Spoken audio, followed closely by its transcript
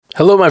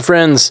Hello, my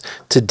friends.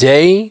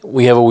 Today,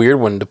 we have a weird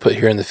one to put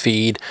here in the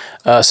feed.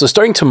 So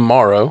starting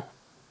tomorrow,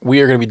 we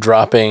are going to be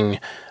dropping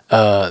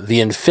the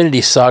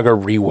Infinity Saga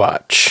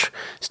rewatch.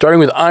 Starting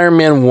with Iron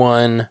Man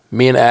 1,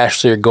 me and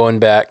Ashley are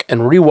going back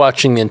and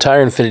rewatching the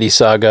entire Infinity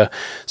Saga,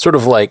 sort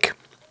of like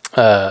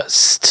to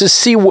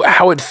see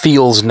how it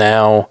feels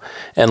now,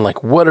 and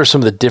like what are some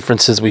of the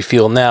differences we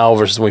feel now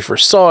versus when we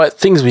first saw it,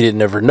 things we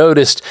didn't ever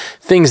noticed,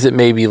 things that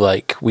maybe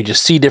like we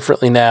just see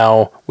differently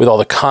now with all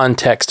the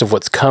context of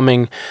what's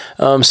coming.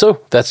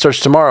 So that starts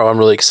tomorrow. I'm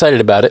really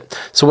excited about it.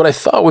 So what I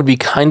thought would be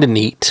kind of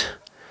neat,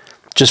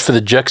 just for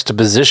the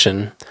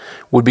juxtaposition,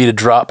 would be to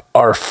drop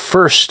our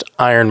first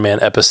Iron Man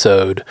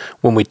episode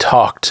when we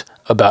talked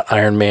about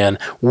Iron Man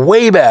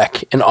way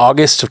back in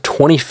August of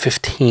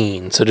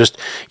 2015. So just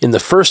in the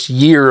first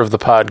year of the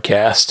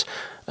podcast,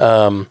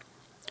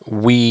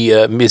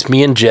 it's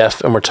me and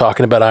Jeff, and we're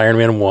talking about Iron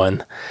Man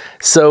 1.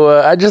 So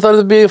I just thought it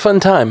would be a fun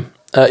time.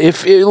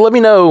 Let me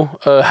know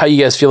how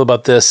you guys feel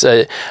about this.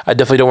 I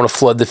definitely don't want to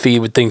flood the feed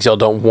with things y'all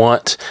don't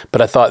want,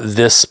 but I thought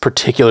this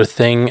particular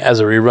thing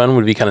as a rerun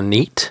would be kind of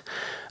neat.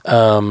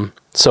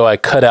 So I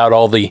cut out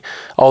all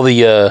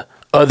the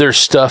other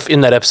stuff in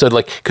that episode,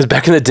 like, because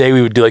back in the day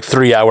we would do like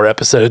 3-hour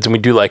episodes, and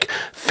we'd do like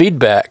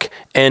feedback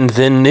and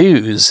then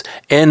news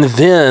and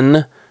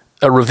then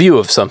a review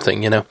of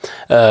something,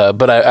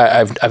 but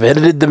I've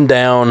edited them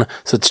down,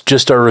 so it's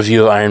just our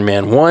review of Iron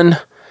Man 1,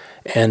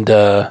 and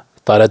thought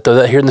I'd throw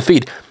that here in the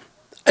feed.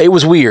 It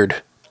was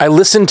weird. I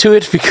listened to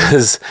it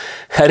because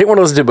I didn't want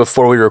to listen to it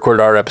before we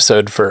recorded our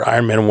episode for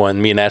Iron Man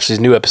 1, me and Ashley's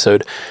new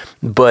episode,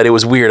 but it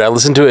was weird. I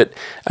listened to it.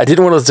 I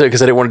didn't want to listen to it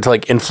because I didn't want it to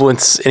like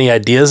influence any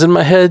ideas in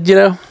my head,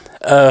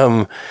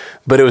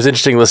 but it was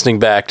interesting listening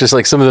back, just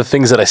like some of the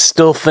things that I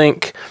still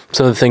think,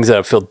 some of the things that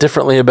I feel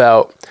differently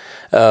about.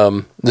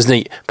 It was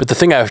neat. But the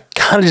thing I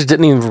kind of just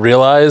didn't even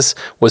realize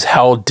was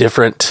how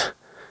different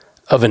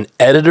of an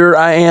editor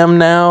I am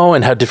now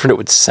and how different it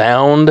would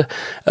sound.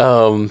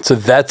 So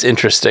that's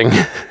interesting.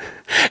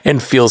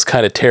 And feels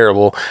kind of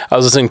terrible. I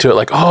was listening to it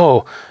like,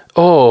 oh,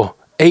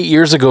 8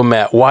 years ago,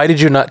 Matt, why did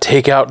you not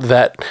take out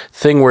that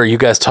thing where you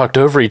guys talked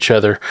over each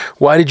other?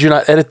 Why did you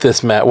not edit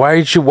this, Matt? Why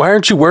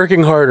aren't you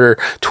working harder?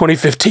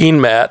 2015,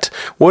 Matt,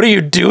 what are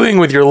you doing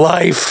with your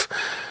life?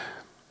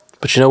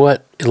 But you know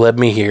what? It led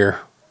me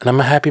here, and I'm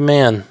a happy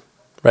man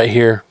right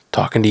here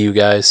talking to you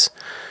guys,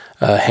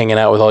 hanging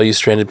out with all you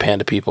stranded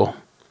panda people.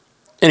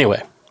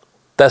 Anyway.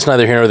 That's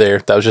neither here nor there.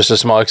 That was just a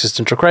small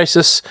existential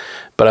crisis,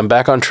 but I'm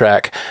back on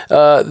track.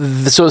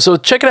 So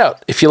check it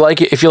out. If you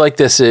like it, if you like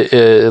this,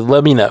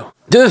 let me know.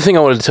 The other thing I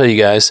wanted to tell you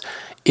guys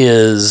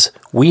is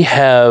we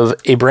have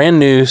a brand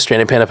new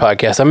Stranded Panda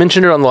podcast. I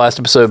mentioned it on the last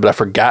episode, but I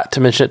forgot to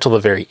mention it till the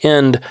very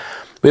end.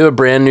 We have a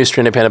brand new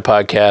Stranded Panda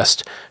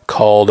podcast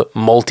called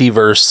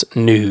Multiverse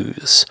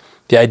News.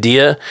 The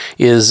idea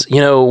is,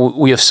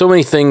 we have so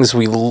many things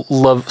we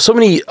love, so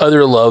many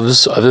other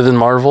loves other than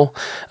Marvel,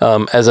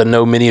 as I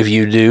know many of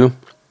you do.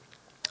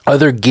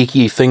 Other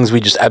geeky things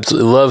we just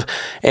absolutely love,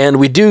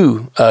 and we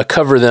do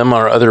cover them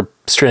on our other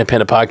Stranded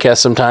Panda podcasts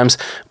sometimes,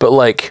 but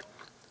like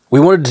we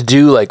wanted to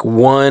do like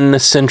one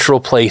central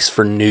place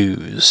for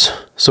news.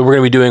 So we're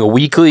going to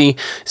be doing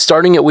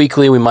starting at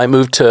weekly. We might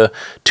move to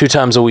 2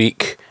 times a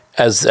week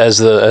as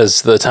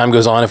the time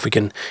goes on, if we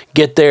can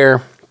get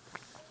there.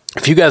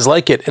 If you guys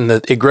like it and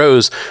it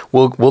grows,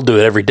 we'll do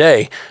it every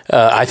day.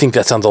 I think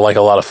that sounds like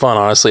a lot of fun,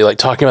 honestly, like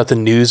talking about the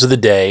news of the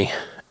day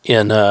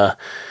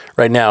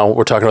right now,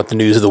 we're talking about the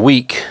news of the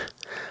week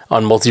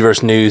on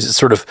Multiverse News. It's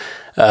sort of,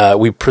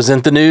 we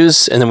present the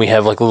news, and then we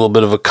have like a little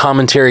bit of a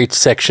commentary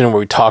section where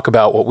we talk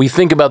about what we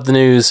think about the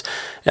news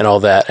and all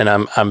that. And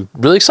I'm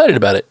really excited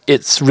about it.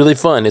 It's really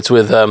fun. It's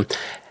with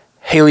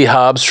Haley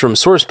Hobbs from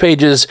Source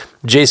Pages,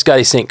 J.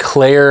 Scotty St.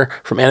 Clair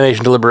from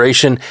Animation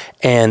Deliberation,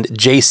 and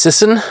Jay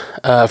Sisson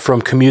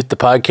from Commute the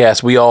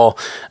Podcast. We all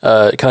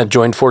kind of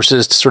joined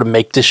forces to sort of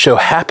make this show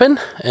happen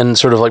and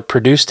sort of like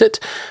produced it,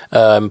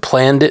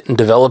 planned it and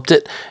developed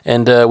it,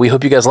 and we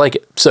hope you guys like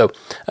it. So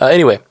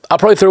anyway, I'll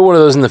probably throw one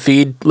of those in the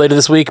feed later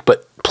this week,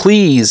 but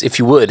please, if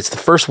you would, it's the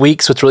first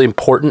week, so it's really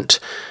important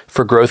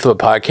for growth of a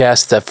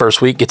podcast. That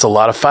first week gets a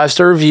lot of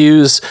 5-star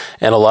reviews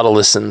and a lot of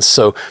listens.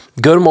 So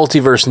go to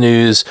Multiverse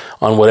News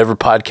on whatever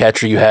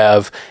podcatcher you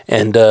have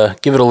and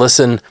give it a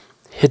listen.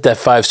 Hit that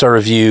 5-star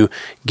review.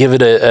 Give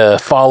it a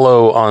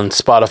follow on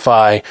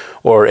Spotify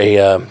or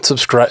a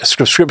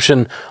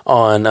subscription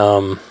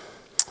on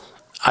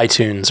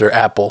iTunes or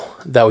Apple.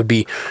 That would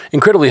be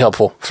incredibly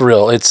helpful, for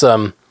real. It's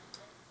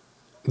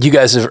you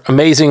guys are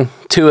amazing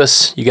to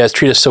us. You guys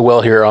treat us so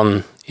well here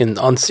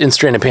in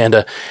Stranded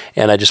Panda,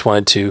 and I just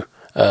wanted to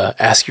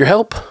ask your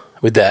help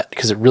with that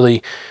because it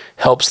really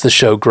helps the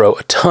show grow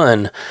a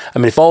ton. I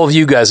mean, if all of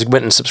you guys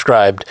went and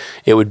subscribed,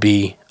 it would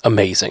be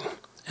amazing.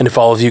 And if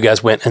all of you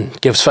guys went and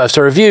gave us a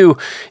 5-star review,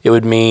 it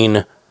would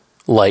mean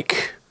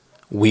like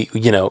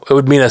it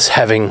would mean us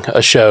having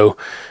a show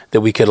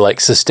that we could like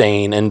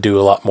sustain and do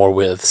a lot more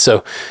with.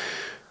 So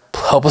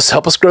help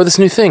us grow this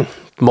new thing.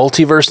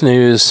 Multiverse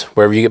News,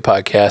 wherever you get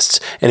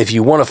podcasts. And if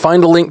you want to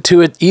find a link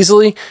to it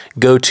easily,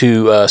 go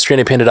to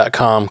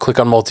strandedpanda.com, click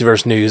on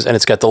Multiverse News, and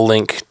it's got the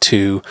link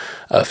to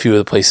a few of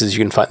the places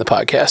you can find the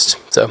podcast.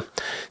 So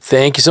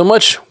thank you so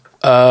much.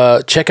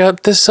 Check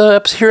out this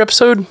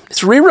episode.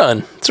 It's a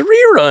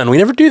rerun. We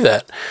never do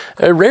that.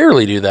 I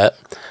rarely do that.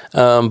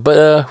 But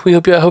I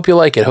hope you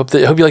like it. I hope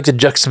you like the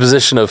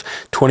juxtaposition of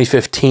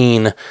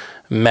 2015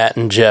 Matt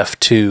and Jeff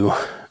to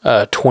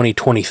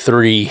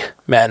 2023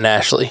 Matt and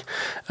Ashley,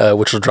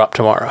 which will drop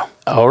tomorrow.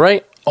 All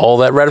right. All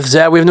that right off the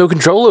bat we have no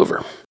control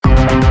over.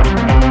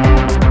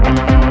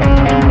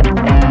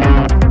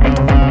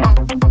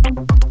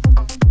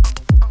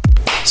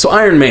 So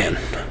Iron Man.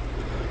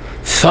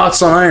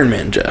 Thoughts on Iron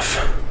Man, Jeff?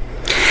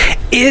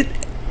 It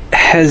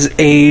has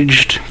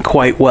aged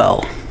quite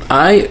well.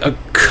 I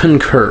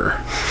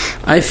concur.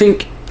 I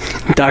think...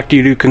 Doctor,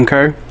 you do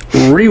concur?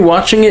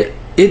 Rewatching it,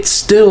 it's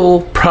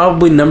still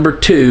probably number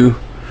 2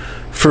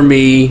 for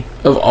me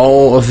of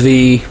all of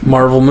the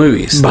Marvel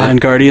movies. Behind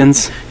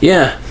Guardians?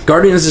 Yeah.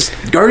 Guardians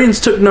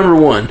took number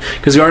 1,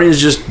 because Guardians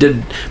just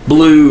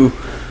blew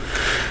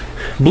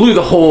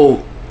the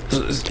whole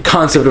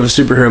concept of a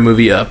superhero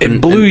movie up. It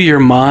blew your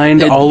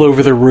mind all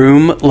over the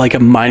room like a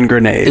mind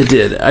grenade. It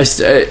did.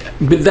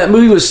 But that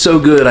movie was so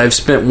good. I've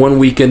spent one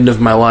weekend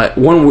of my life,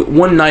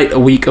 one night a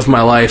week of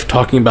my life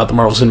talking about the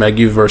Marvel Cinematic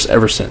Universe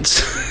ever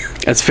since.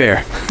 That's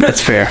fair.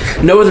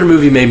 No other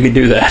movie made me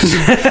do that.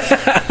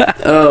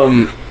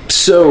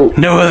 So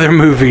no other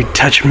movie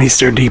touched me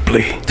so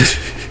deeply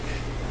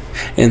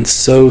and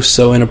so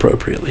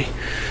inappropriately.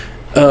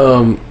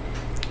 So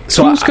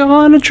who's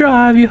gonna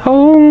drive you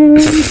home?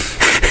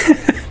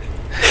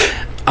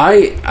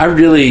 I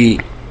really,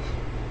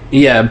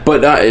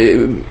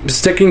 but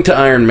sticking to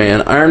Iron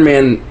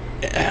Man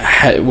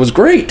was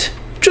great,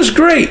 just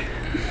great.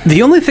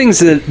 The only things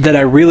that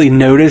I really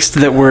noticed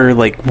that were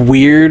like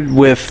weird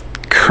with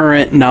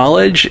current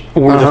knowledge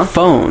were the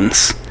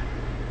phones,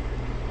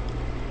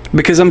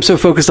 because I'm so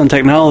focused on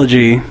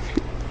technology,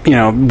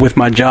 with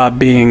my job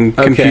being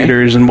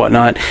computers and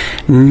whatnot.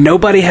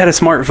 Nobody had a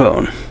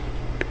smartphone.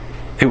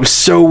 It was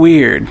so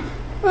weird.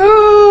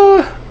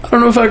 I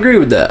don't know if I agree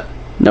with that.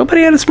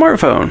 Nobody had a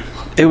smartphone.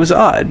 It was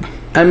odd.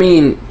 I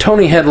mean,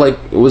 Tony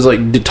was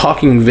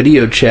talking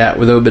video chat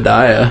with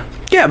Obadiah.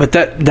 Yeah, but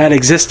that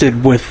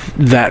existed with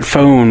that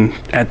phone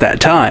at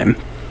that time.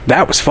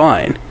 That was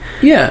fine.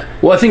 Yeah.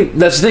 Well, I think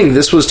that's the thing.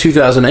 This was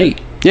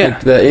 2008.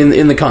 Yeah.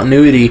 In the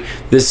continuity,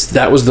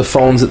 that was the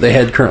phones that they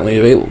had currently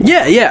available.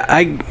 Yeah.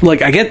 I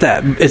get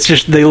that. It's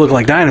just they look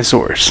like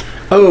dinosaurs.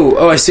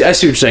 Oh, I see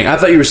what you're saying. I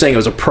thought you were saying it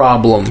was a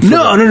problem.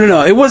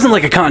 No. It wasn't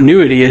like a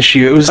continuity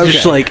issue. It was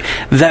just like,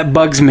 that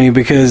bugs me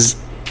because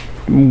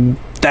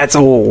that's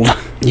old.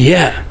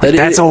 Yeah.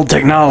 That's old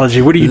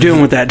technology. What are you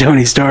doing with that,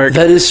 Tony Stark?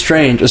 That is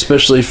strange,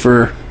 especially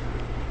for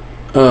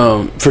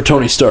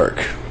Tony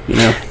Stark,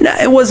 No,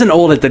 it wasn't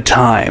old at the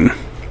time.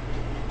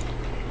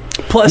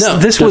 Plus,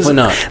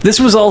 this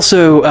was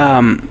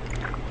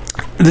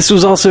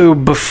also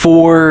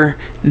before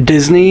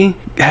Disney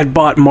had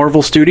bought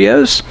Marvel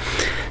Studios,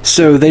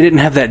 so they didn't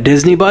have that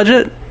Disney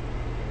budget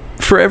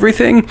for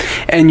everything.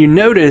 And you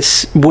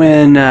notice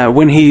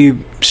when he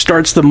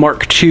starts the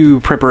Mark II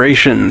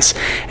preparations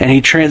and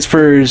he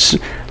transfers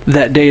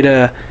that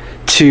data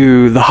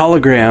to the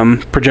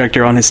hologram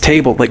projector on his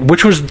table,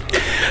 which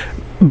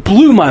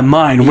blew my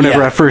mind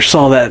whenever I first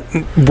saw that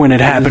when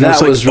it happened.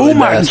 That was really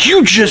bad.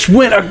 You just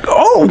went,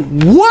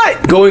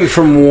 what? Going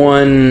from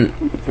one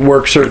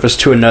work surface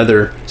to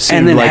another.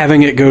 And then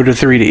having it go to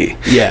 3D.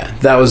 Yeah,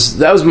 that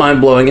was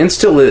mind-blowing, and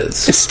still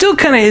is. It still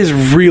kind of is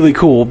really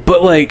cool,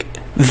 but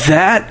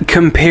that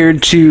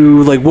compared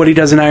to what he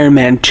does in Iron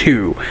Man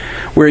 2,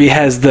 where he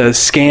has the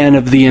scan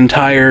of the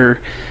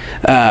entire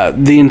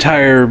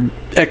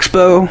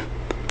expo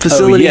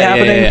facility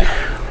happening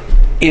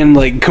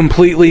in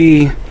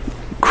completely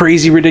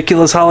crazy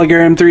ridiculous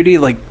hologram 3D,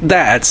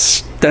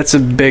 that's a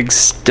big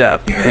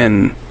step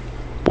in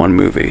one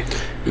movie.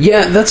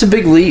 Yeah, that's a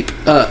big leap.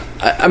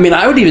 I mean,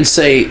 I would even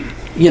say,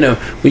 when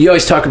you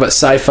always talk about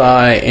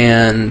sci-fi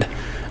and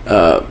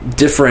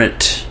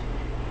different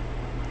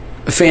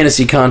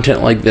fantasy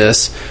content like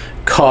this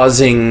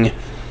causing,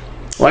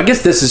 I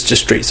guess this is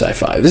just straight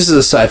sci-fi. This is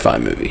a sci-fi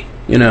movie,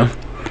 Yeah,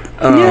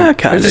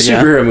 kind of. It's a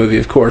superhero movie,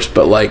 of course,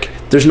 but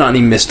there's not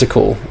any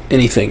mystical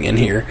anything in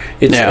here.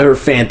 It's or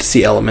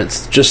fantasy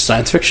elements, just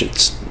science fiction,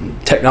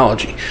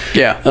 technology.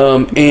 Yeah.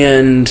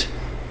 And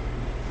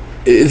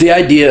the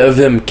idea of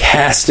them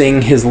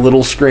casting his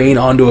little screen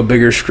onto a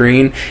bigger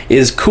screen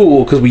is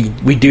cool, because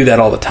we do that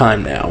all the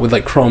time now with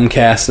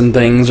Chromecast and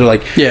things, or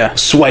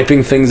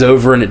swiping things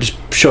over and it just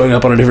showing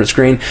up on a different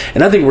screen.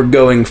 And I think we're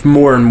going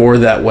more and more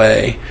that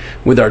way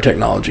with our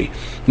technology.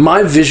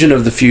 My vision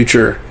of the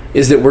future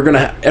is that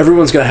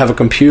everyone's going to have a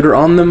computer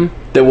on them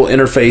that will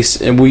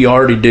interface, and we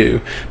already do,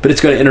 but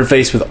it's going to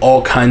interface with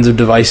all kinds of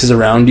devices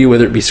around you,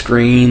 whether it be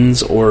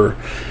screens or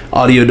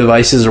audio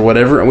devices or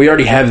whatever. And we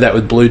already have that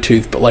with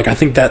Bluetooth, but I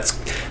think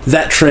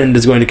that trend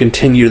is going to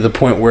continue to the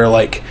point where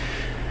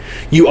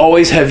you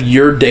always have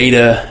your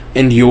data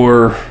and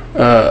your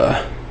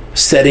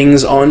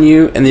settings on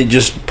you, and then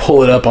just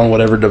pull it up on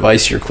whatever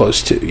device you're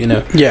close to, you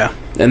know? Yeah.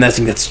 And I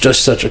think that's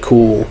just such a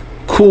cool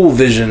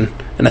vision,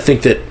 and I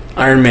think that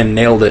Iron Man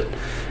nailed it.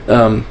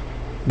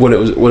 What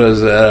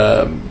was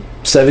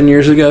 7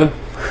 years ago?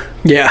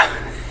 Yeah.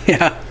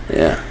 Yeah.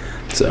 Yeah.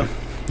 So,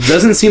 it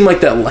doesn't seem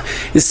like that.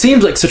 It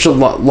seems like such a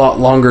lot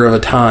longer of a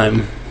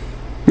time.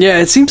 Yeah,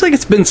 it seems like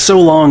it's been so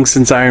long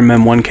since Iron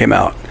Man 1 came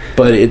out.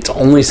 But it's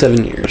only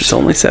 7 years. It's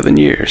only 7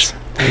 years.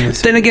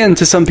 Then again,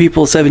 to some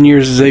people, 7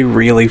 years is a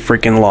really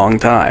freaking long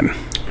time.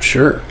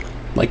 Sure.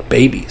 Like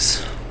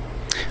babies.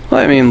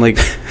 Well, I mean, like,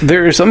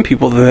 there are some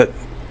people that,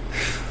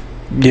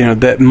 you know,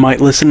 that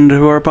might listen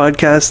to our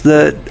podcast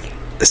that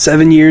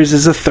 7 years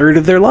is a third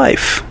of their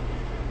life.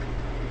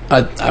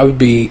 I would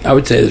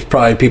say there's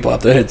probably people out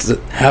there it's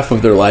half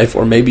of their life,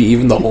 or maybe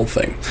even the whole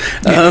thing.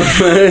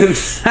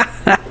 It's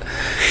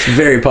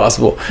very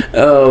possible.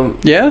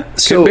 Yeah,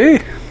 could be.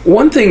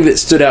 One thing that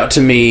stood out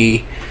to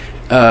me,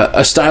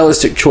 a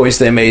stylistic choice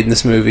they made in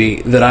this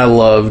movie that I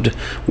loved,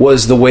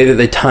 was the way that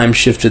they time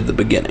shifted the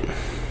beginning.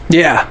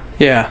 Yeah,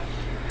 yeah.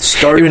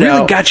 It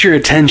really got your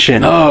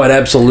attention. Oh, it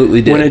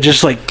absolutely did. When it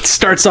just like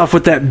starts off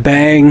with that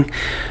bang.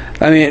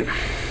 I mean,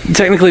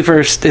 technically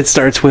first it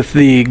starts with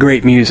the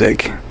great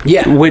music.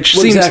 Yeah. Which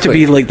seems to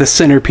be like the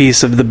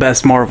centerpiece of the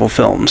best Marvel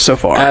films so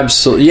far.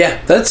 Absolutely. Yeah,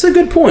 that's a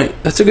good point.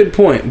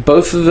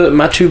 Both of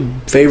my two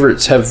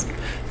favorites have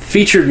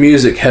featured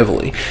music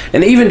heavily.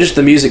 And even just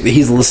the music that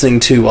he's listening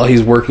to while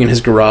he's working in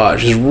his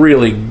garage is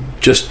really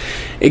just,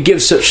 it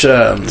gives such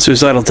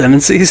Suicidal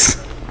tendencies?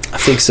 I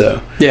think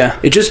so. Yeah.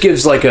 It just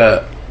gives like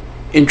an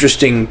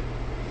interesting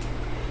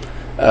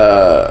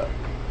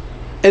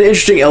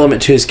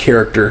element to his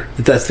character,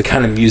 that's the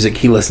kind of music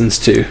he listens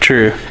to.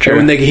 True.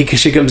 And when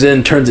she comes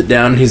in, turns it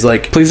down, he's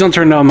like, please don't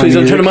turn on my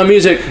music. Please don't turn on my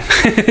music.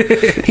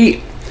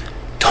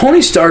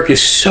 Tony Stark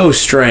is so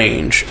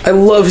strange. I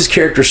love his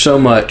character so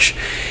much.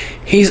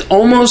 He's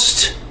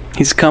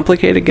a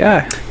complicated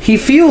guy. He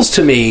feels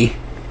to me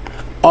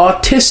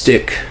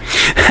autistic.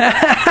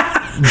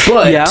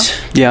 But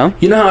yeah.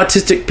 You know how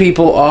autistic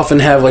people often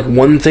have like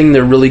one thing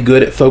they're really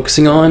good at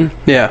focusing on?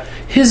 Yeah.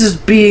 His is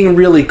being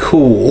really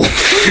cool.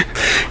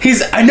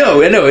 I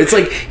know. It's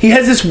like he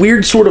has this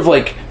weird sort of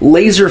like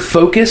laser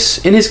focus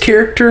in his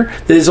character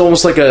that is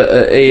almost like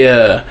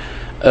a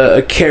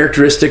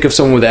characteristic of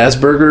someone with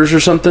Asperger's or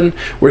something,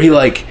 where he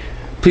like,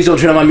 please don't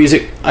turn on my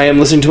music. I am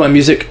listening to my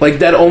music. Like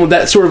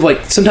that sort of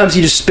like, sometimes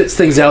he just spits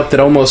things out that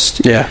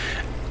almost... Yeah.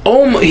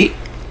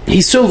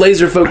 He's so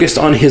laser focused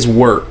on his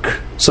work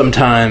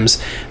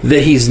sometimes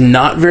that he's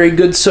not very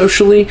good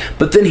socially,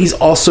 but then he's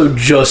also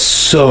just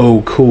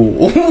so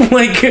cool.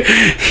 Like,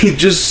 he's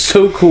just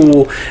so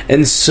cool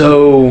and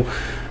so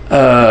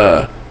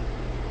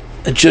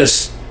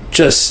just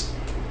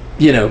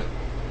you know,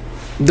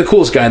 the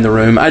coolest guy in the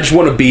room. I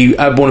want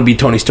to be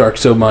Tony Stark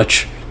so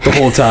much the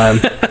whole time.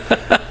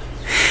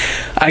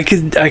 I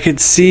could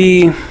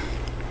see.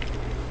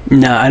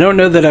 No, I don't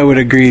know that I would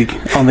agree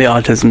on the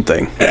autism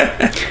thing.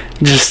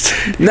 Just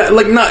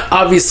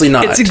obviously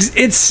not.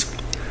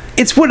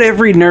 It's what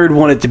every nerd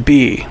wanted to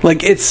be.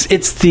 Like it's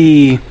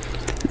the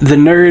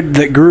nerd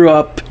that grew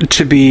up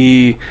to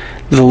be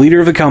the leader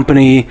of a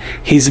company.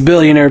 He's a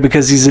billionaire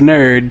because he's a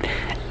nerd,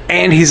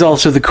 and he's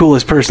also the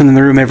coolest person in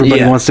the room.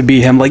 Everybody wants to be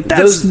him. Like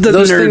that's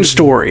those nerd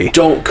story.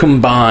 Don't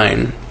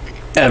combine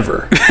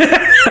ever.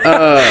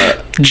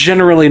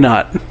 Generally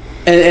not.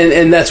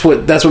 And that's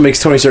what makes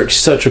Tony Stark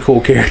such a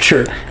cool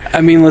character.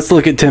 I mean, let's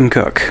look at Tim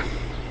Cook.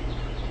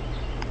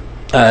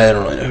 I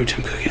don't really know who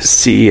Tim Cook is.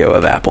 CEO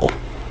of Apple.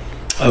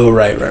 Oh,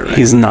 right.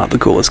 He's not the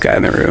coolest guy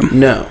in the room.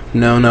 No,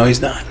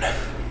 he's not.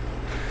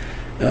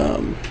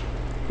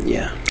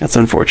 Yeah. That's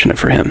unfortunate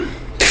for him.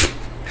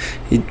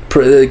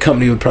 The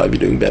company would probably be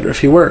doing better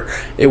if he were.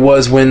 It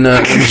was when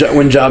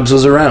Jobs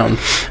was around.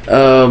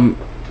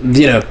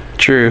 You know,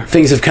 true.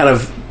 Things have kind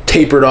of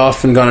tapered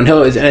off and gone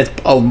downhill, and it's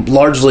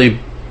largely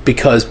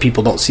because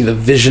people don't see the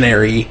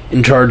visionary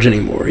in charge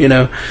anymore, you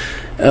know?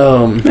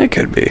 It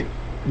could be.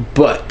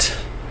 But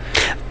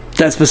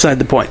that's beside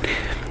the point.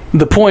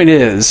 The point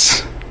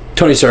is,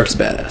 Tony Stark's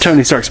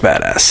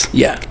badass.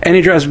 Yeah. And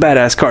he drives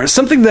badass cars.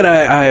 Something that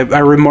I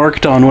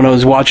remarked on when I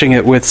was watching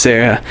it with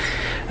Sarah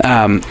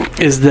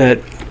is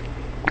that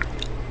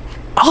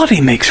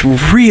Audi makes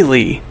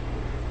really,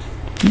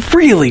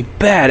 really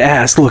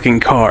badass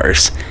looking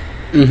cars.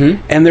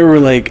 Mm-hmm. And there were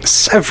like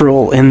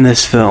several in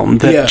this film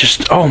that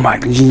just, oh my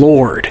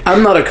lord.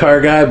 I'm not a car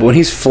guy, but when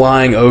he's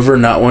flying over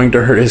not wanting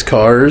to hurt his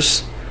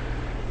cars,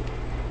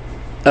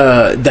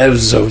 that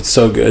was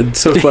so good,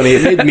 so funny.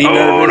 It made me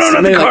nervous.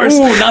 No, not the cars.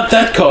 Like,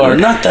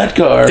 not that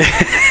car.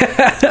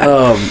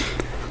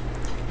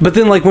 But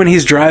then, like when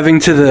he's driving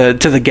to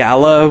the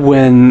gala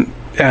when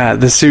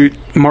the suit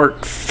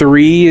Mark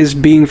III is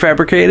being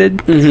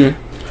fabricated,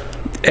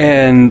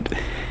 and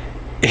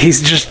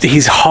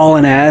he's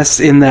hauling ass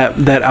in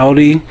that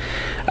Audi.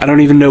 I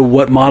don't even know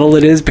what model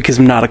it is because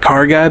I'm not a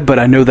car guy, but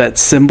I know that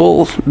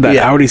symbol,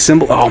 Audi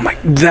symbol. Oh my,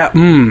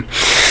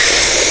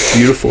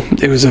 beautiful.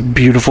 It was a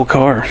beautiful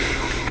car.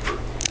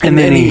 And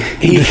then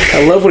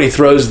I love when he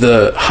throws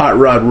the hot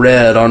rod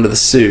red onto the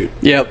suit.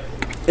 Yep.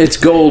 It's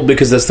gold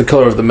because that's the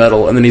color of the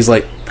metal, and then he's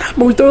like,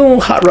 "But we throw a little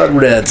hot rod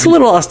red." It's a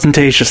little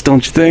ostentatious,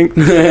 don't you think?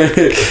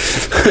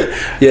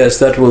 Yes,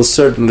 that will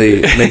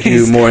certainly make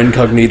you more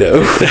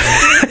incognito.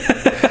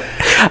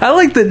 I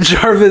like that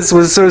Jarvis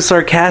was so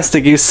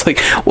sarcastic. He's like,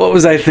 "What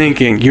was I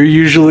thinking? You're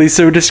usually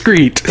so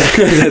discreet."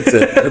 That's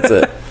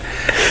it.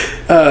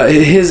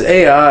 His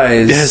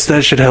AIs. Yes,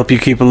 that should help you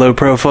keep a low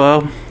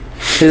profile.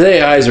 His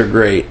AIs are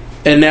great,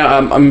 and now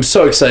I'm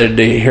so excited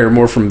to hear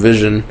more from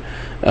Vision.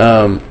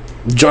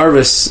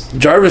 Jarvis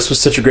was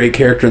such a great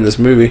character in this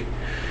movie.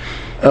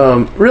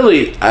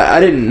 Really, I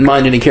didn't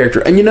mind any character,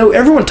 and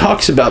everyone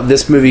talks about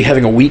this movie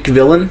having a weak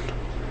villain.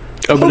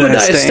 Obadiah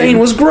Stane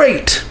was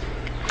great.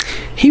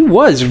 He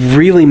was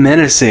really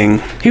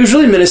menacing. He was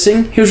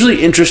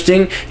really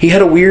interesting. He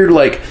had a weird,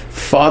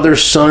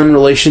 father-son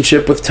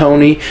relationship with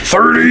Tony.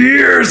 30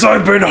 years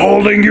I've been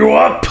holding you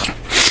up.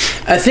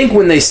 I think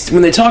when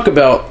they talk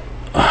about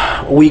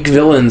weak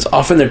villains,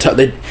 often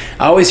I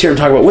always hear them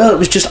talk about, well, it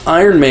was just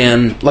Iron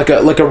Man, like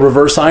a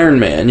reverse Iron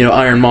Man,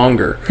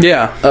 Ironmonger.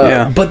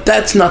 Yeah. But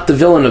that's not the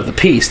villain of the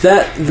piece.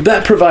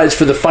 That provides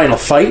for the final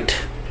fight.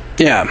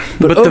 Yeah,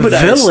 but the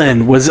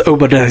villain was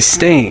Obadiah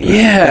Stane.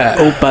 Yeah.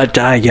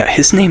 Obadiah.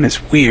 His name is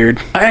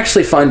weird. I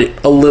actually find it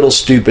a little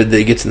stupid that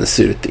he gets in the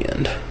suit at the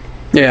end.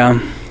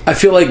 Yeah. I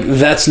feel like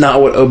that's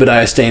not what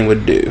Obadiah Stane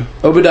would do.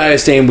 Obadiah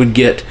Stane would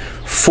get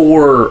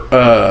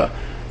 4,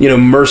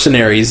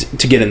 mercenaries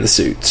to get in the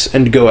suits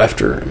and go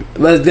after him.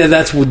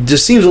 That's what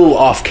just seems a little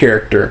off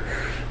character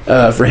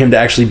for him to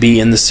actually be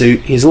in the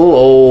suit. He's a little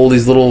old.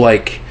 He's a little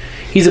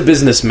he's a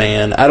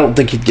businessman. I don't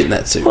think he'd get in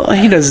that suit. Well,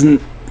 he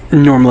doesn't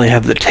normally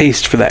have the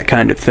taste for that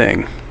kind of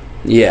thing.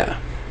 Yeah.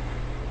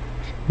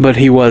 But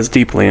he was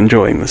deeply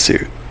enjoying the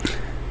suit.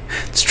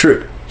 It's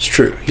true.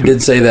 He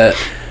did say that.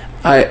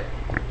 I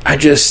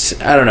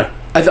don't know.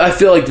 I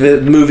feel like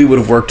the movie would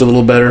have worked a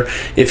little better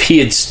if he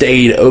had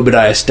stayed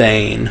Obadiah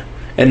Stane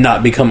and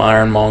not become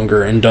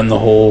Ironmonger and done the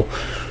whole...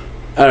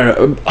 I don't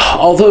know.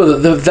 Although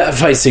that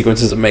fight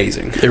sequence is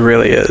amazing. It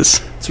really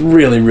is. It's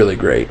really, really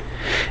great.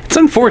 It's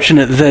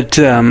unfortunate that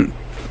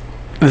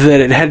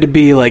it had to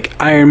be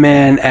Iron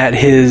Man at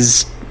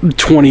his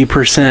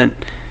 20%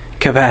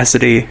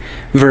 capacity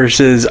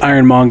versus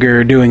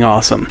Ironmonger doing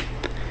awesome.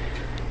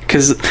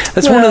 Because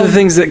that's one of the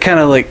things that kind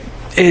of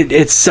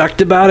it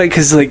sucked about it,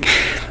 because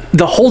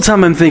the whole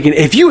time I'm thinking,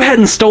 if you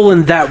hadn't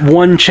stolen that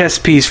one chess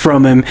piece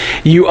from him,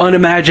 you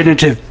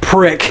unimaginative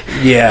prick,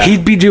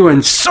 he'd be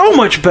doing so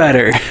much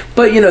better.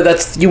 But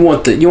that's you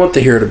want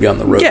the hero to be on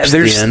the ropes. Yeah,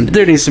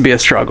 there needs to be a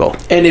struggle.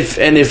 And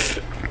if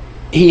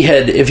he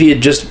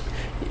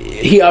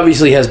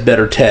obviously has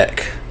better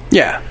tech.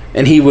 Yeah.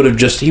 And he would have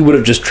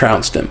just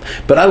trounced him.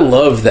 But I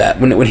love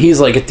that when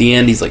he's at the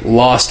end, he's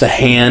lost a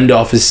hand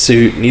off his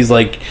suit, and he's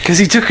because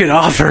he took it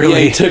off early.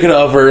 Yeah, he took it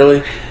off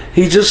early.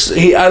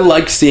 I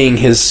like seeing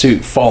his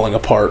suit falling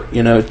apart.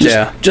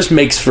 Just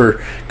makes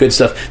for good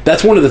stuff.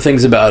 That's one of the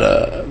things about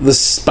the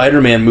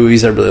Spider-Man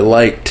movies I really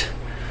liked.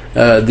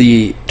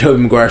 The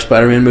Tobey Maguire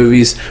Spider-Man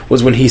movies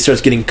was when he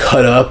starts getting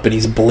cut up and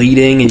he's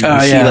bleeding and you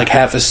can see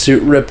half his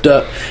suit ripped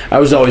up. I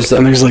was always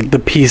and there's the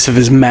piece of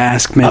his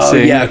mask missing.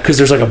 Oh yeah, because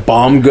there's a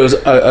bomb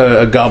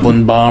a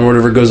goblin bomb or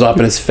whatever goes off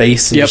in his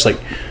face and just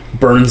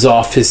burns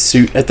off his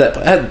suit.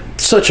 Had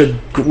such a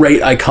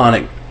great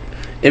iconic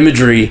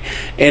imagery,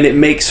 and it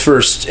makes the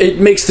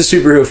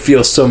superhero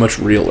feel so much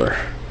realer.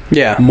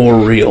 Yeah, more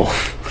real.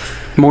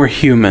 More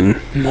human.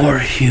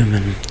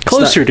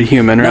 Closer to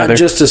human, rather. Not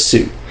just a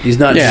suit. He's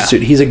not just a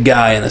suit. He's a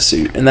guy in a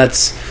suit. And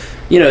that's,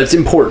 it's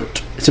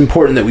important. It's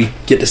important that we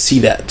get to see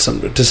that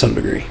to some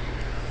degree.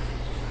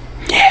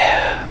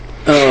 Yeah.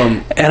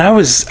 And I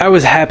was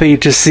happy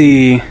to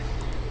see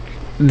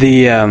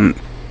the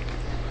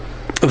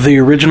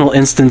original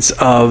instance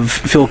of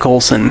Phil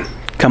Coulson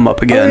come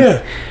up again. Oh,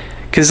 yeah.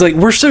 Because,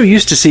 we're so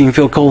used to seeing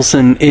Phil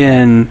Coulson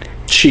in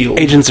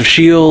S.H.I.E.L.D. Agents of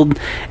S.H.I.E.L.D.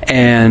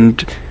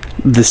 and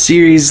the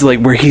series,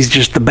 where he's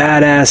just the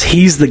badass,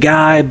 he's the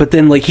guy, but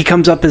then he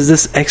comes up as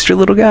this extra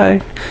little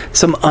guy,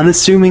 some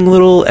unassuming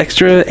little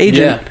extra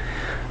agent,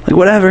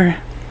 whatever.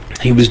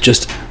 He was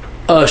just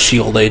a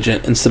S.H.I.E.L.D.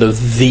 agent instead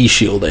of the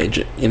S.H.I.E.L.D.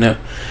 agent, and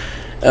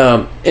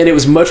it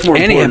was much more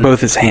important. And he had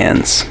both his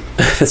hands.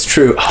 That's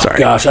true. Oh, sorry.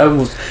 Gosh, I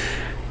was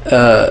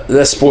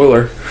that's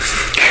spoiler.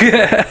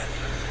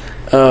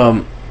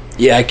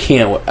 Yeah, I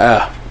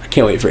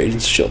can't wait for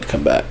Agents of S.H.I.E.L.D. to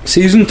come back.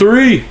 Season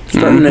 3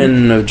 starting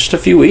in just a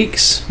few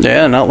weeks.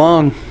 Yeah, not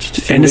long. Just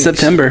a few End weeks. of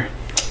September.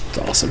 It's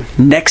awesome.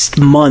 Next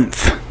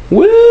month.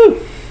 Woo!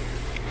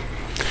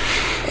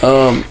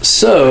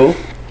 So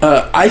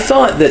I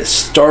thought that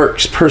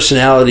Stark's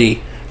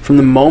personality, from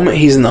the moment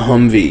he's in the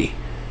Humvee,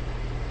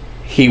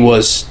 he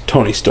was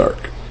Tony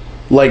Stark.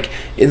 They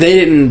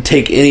didn't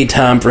take any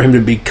time for him to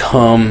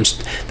become...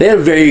 They had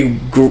a very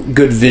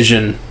good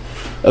vision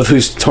of who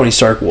Tony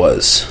Stark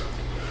was.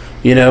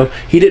 He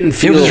didn't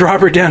feel... It was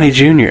Robert Downey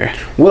Jr.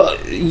 Well,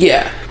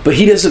 yeah, but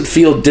he doesn't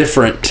feel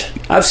different.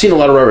 I've seen a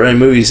lot of Robert Downey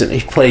movies, and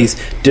he plays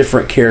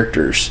different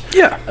characters.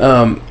 Yeah.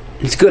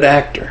 He's a good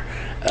actor.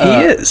 He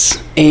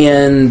is.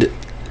 And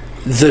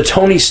the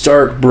Tony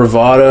Stark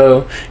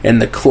bravado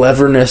and the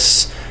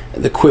cleverness,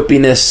 the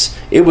quippiness,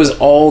 it was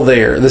all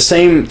there. The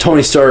same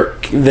Tony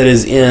Stark that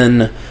is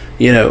in,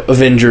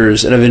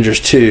 Avengers and Avengers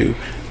 2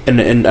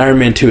 and Iron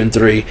Man 2 and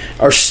 3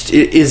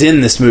 is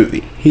in this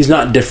movie. He's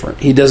not different.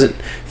 He doesn't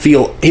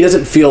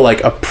feel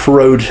like a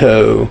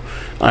proto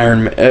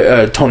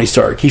Tony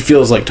Stark. He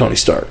feels like Tony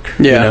Stark.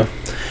 Yeah.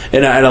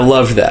 And I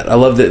loved that. I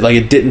loved that. Like,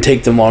 it didn't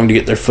take them long to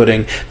get their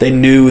footing. They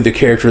knew the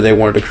character they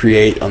wanted to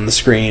create on the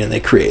screen, and they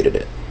created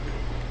it.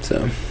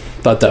 So,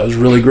 thought that was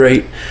really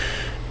great.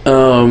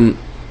 The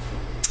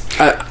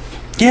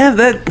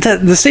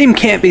same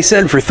can't be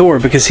said for Thor,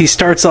 because he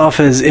starts off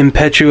as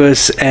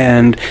impetuous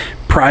and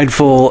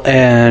prideful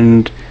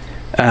and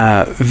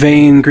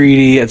vain,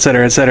 greedy,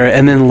 etc.,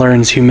 and then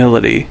learns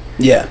humility.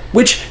 Yeah,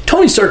 which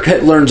Tony Stark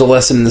learns a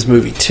lesson in this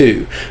movie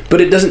too,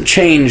 but it doesn't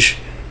change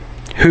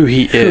who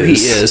he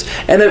is.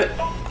 And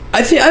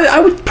I think I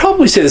would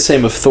probably say the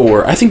same of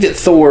Thor. I think that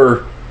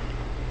Thor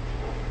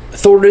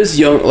is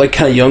young, like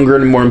kind of younger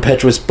and more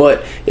impetuous,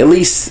 but at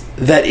least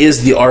that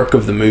is the arc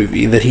of the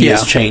movie, that he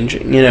is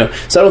changing.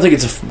 So I don't think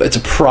it's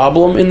a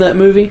problem in that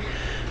movie,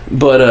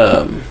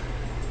 but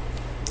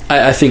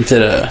I think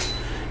that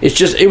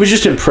it was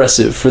just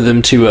impressive for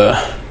them to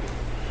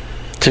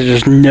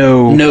just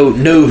know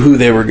who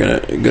they were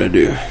gonna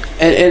do.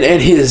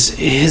 And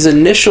his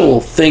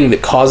initial thing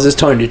that causes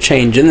Tony to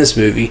change in this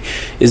movie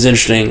is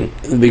interesting,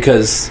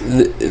 because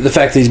the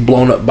fact that he's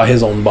blown up by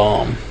his own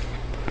bomb.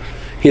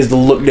 He has to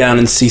look down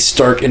and see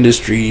Stark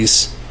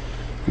Industries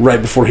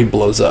right before he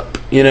blows up.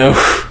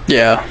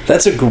 Yeah,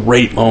 that's a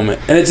great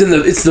moment, and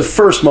it's the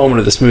first moment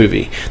of this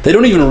movie. They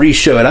don't even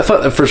re-show it. I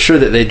thought for sure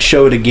that they'd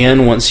show it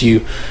again once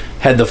you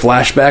had the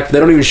flashback. They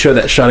don't even show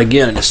that shot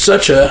again, and it's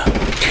such a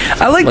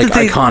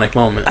iconic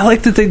moment. I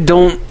like that they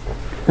don't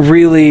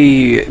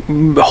really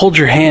hold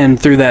your hand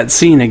through that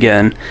scene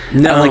again.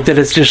 No. I like that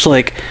it's just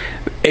like,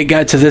 it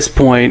got to this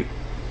point,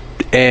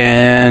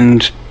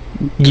 and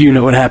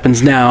what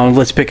happens now.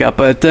 Let's pick up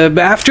after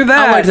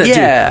that. I like that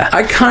too.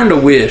 I kind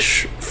of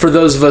wish, for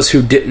those of us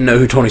who didn't know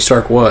who Tony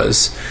Stark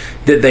was,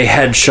 that they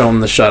had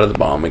shown the shot of the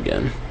bomb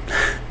again.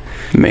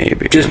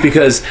 Maybe. Just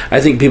because I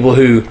think people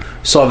who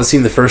saw the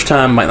scene the first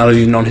time might not have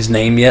even known his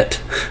name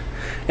yet.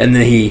 And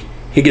then he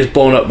gets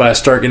blown up by a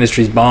Stark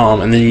Industries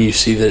bomb, and then you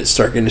see that it's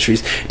Stark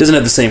Industries. It doesn't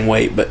have the same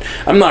weight, but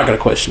I'm not going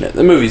to question it.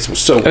 The movie's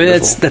so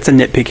wonderful. That's a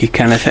nitpicky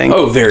kind of thing.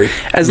 Oh, very.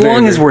 As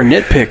long as we're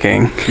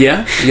nitpicking.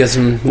 Yeah? You got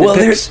some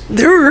nitpicks? Well,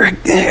 there were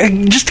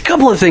just a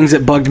couple of things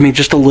that bugged me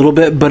just a little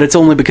bit, but it's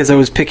only because I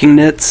was picking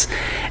nits.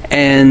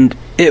 And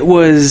it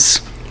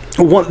was...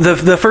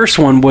 the first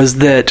one was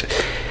that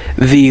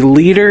the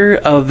leader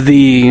of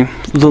the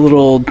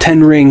little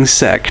Ten Rings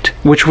sect,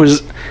 which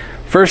was...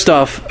 First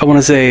off, I want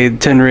to say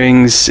Ten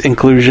Rings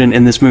inclusion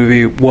in this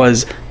movie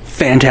was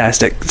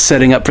fantastic.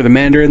 Setting up for the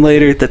Mandarin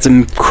later, that's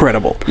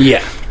incredible.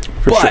 Yeah,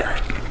 for sure.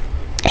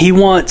 He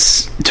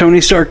wants Tony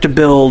Stark to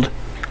build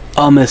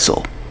a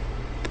missile.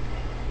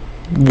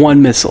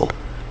 One missile.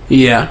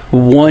 Yeah.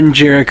 One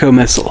Jericho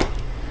missile.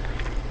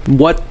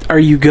 What are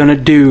you going to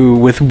do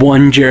with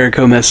one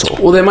Jericho missile?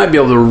 Well, they might be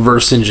able to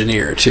reverse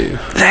engineer, too.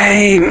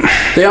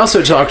 They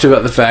also talked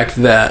about the fact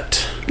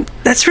that...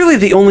 That's really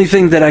the only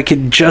thing that I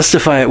could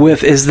justify it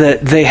with, is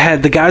that they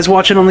had the guys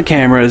watching on the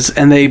cameras,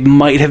 and they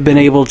might have been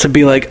able to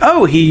be like,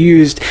 oh, he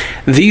used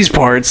these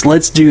parts,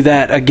 let's do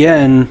that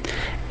again,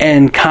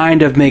 and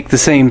kind of make the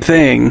same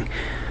thing.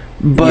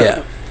 But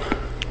yeah.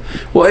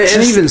 Well,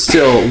 and even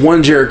still,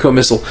 one Jericho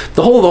missile.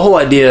 The whole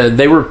idea,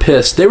 they were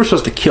pissed. They were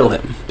supposed to kill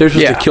him. They were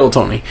supposed to kill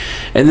Tony,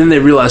 and then they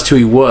realized who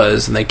he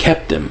was, and they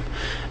kept him.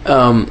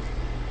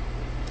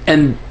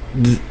 And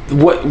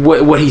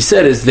what he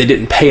said is they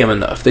didn't pay him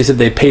enough. They said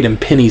they paid him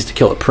pennies to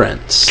kill a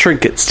prince.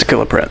 Trinkets to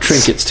kill a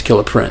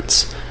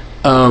prince.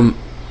 And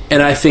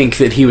I think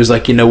that he was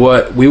like, you know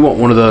what? We want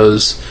one of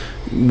those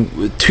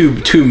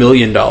 $2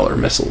 million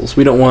missiles.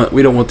 We don't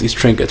want these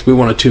trinkets. We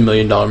want a $2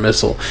 million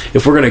missile.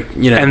 If we're gonna,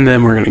 and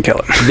then we're gonna kill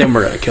him.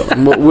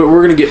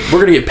 We're gonna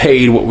get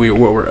paid what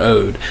we're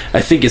owed.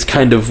 I think it's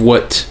kind of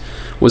what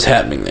was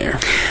happening there.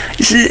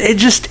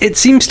 It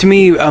seems to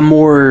me a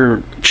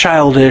more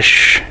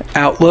childish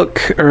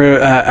outlook, or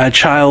a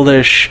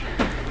childish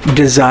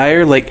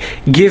desire. Like,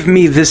 give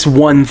me this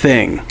one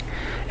thing,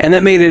 and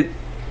that made it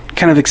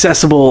kind of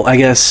accessible, I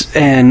guess,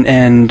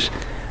 and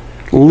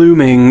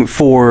looming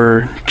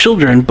for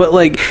children. But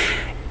like,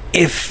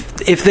 if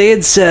they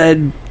had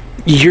said,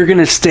 you're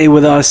gonna stay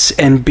with us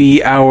and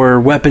be our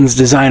weapons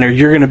designer,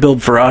 you're gonna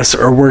build for us,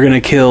 or we're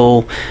gonna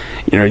kill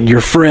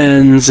your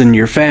friends and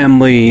your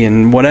family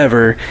and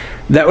whatever,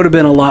 that would have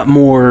been a lot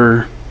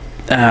more,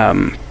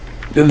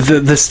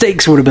 the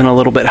stakes would have been a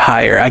little bit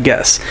higher, I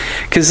guess,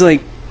 because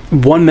like,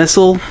 one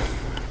missile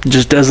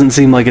just doesn't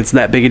seem like it's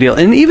that big a deal.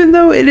 And even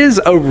though it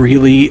is a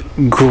really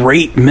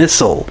great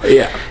missile,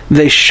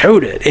 they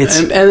showed it.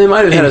 And they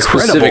might have had a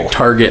specific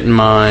target in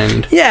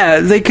mind.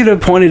 Yeah, they could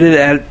have pointed it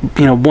at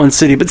one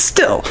city, but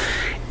still,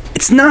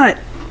 it's not.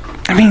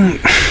 I mean,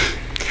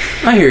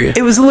 I hear you.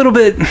 It was a little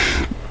bit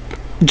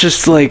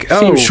just like,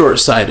 Seems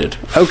short-sighted.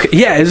 Okay,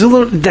 yeah, it's a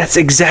little. That's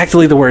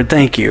exactly the word.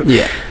 Thank you.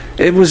 Yeah.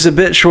 It was a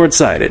bit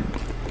short-sighted,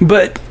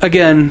 but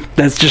again,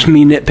 that's just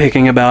me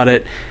nitpicking about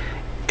it.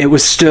 It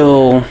was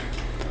still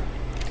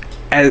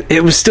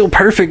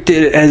perfect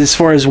as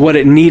far as what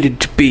it needed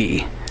to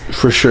be.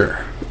 For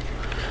sure.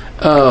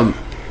 The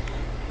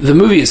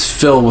movie is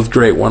filled with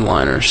great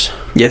one-liners.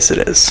 Yes,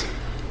 it is.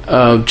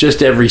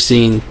 Just every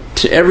scene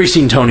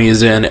Tony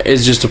is in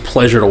is just a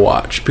pleasure to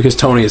watch because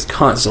Tony is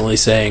constantly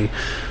saying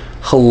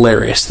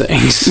hilarious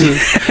things.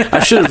 I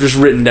should have just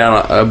written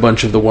down a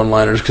bunch of the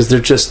one-liners because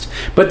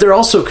they're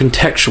also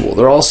contextual.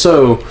 They're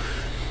also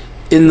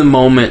in the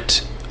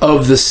moment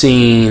of the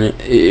scene.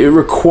 It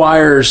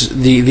requires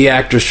the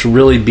actors to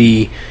really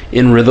be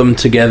in rhythm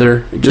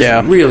together.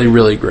 Just really,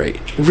 really great.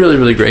 Really,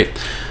 really great.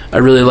 I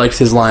really liked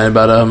his line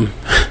about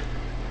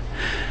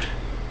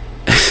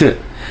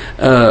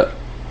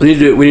we need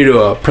to do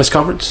a press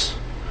conference.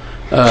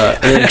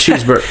 And then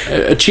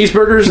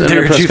cheeseburgers. And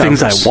there are two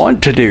things I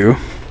want to do.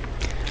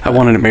 I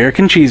want an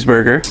American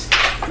cheeseburger,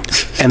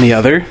 and the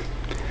other,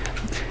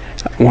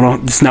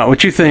 it's not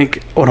what you think.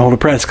 I want to hold a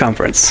press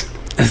conference.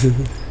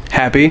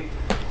 Happy,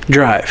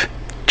 drive,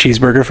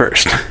 cheeseburger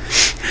first.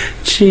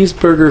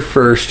 Cheeseburger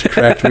first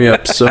cracked me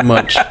up so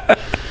much.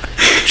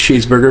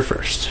 Cheeseburger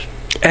first.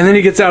 And then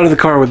he gets out of the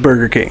car with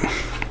Burger King.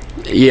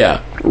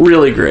 Yeah,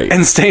 really great.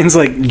 And Stane's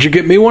like, "Did you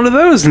get me one of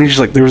those?" And he's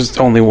just like, "There was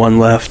only one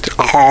left."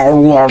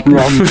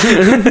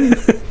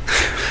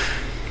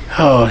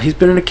 Oh, he's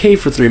been in a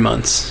cave for 3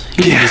 months.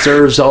 He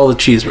deserves all the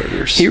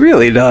cheeseburgers. He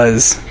really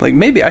does. Like,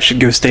 maybe I should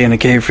go stay in a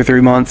cave for 3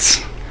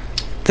 months.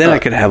 Then I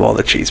could have all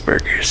the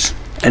cheeseburgers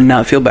and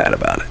not feel bad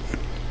about it.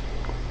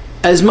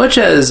 As much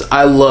as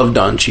I love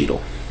Don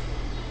Cheadle,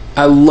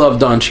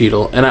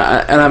 and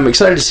I'm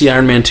excited to see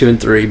Iron Man 2 and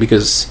 3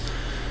 because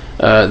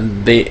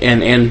they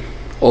and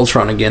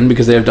Ultron again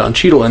because they have Don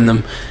Cheadle in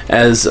them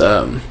as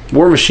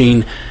War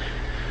Machine.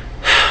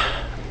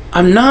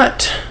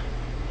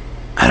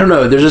 I don't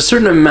know. There's a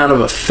certain amount of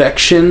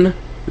affection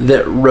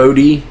that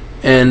Rhodey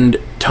and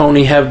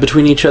Tony have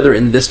between each other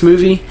in this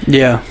movie.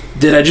 Yeah.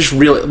 Did I just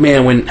really...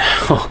 Man, when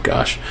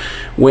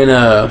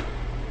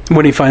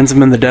he finds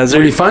him in the desert?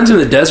 When he finds him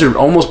in the desert, it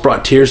almost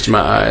brought tears to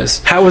my eyes.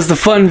 How was the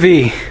fun,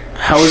 V?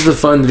 How was the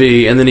fun,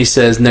 V? And then he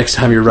says, "Next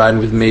time you're riding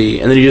with me."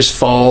 And then he just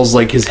falls,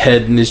 like, his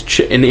head and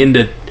and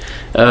into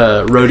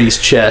Rhodey's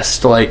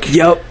chest. Like...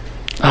 Yep.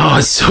 Oh,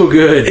 it's so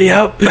good.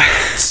 Yep.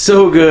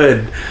 So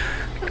good.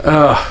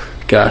 Oh...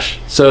 Gosh,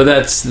 so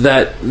that's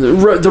that. The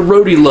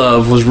Rhodey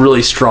love was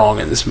really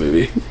strong in this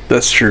movie.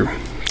 That's true.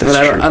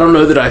 I don't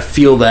know that I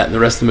feel that in the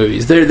rest of the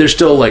movies. They're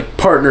still like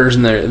partners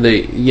and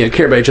they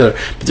care about each other.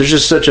 But there's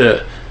just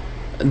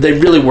they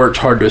really worked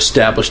hard to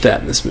establish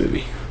that in this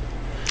movie.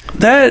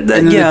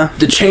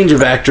 The change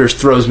of actors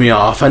throws me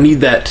off. I need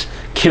that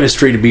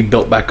chemistry to be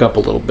built back up a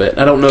little bit.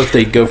 I don't know if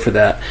they'd go for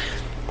that.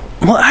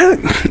 Well,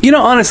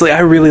 honestly, I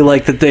really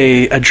like that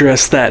they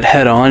addressed that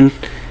head on.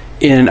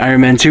 In Iron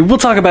Man 2. We'll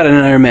talk about it in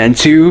Iron Man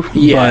 2,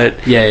 but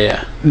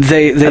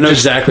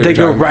they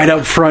go right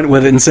up front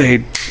with it and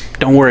say,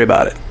 "Don't worry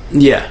about it.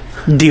 Yeah.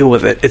 Deal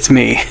with it. It's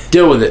me.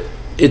 Deal with it.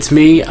 It's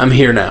me. I'm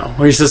here now."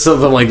 Or he says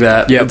something like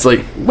that. Yep. It's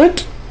like,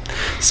 what?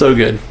 So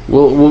good.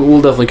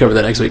 We'll definitely cover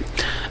that next week.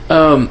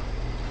 I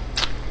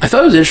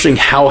thought it was interesting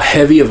how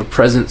heavy of a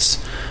presence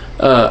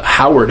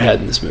Howard had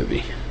in this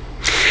movie.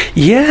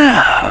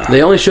 Yeah.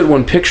 They only showed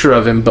one picture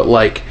of him, but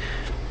like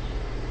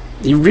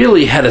you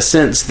really had a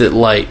sense that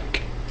like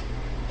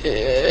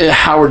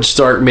Howard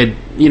Stark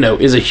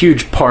is a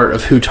huge part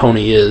of who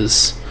Tony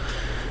is.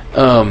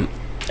 And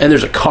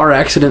there's a car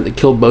accident that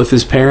killed both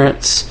his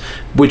parents,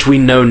 which we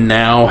know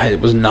now it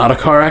was not a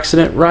car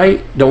accident,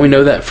 right? Don't we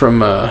know that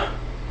from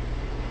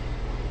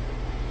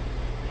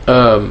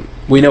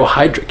we know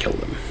Hydra killed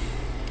him.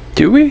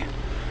 Do we?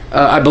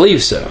 I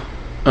believe so.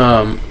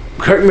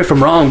 Correct me if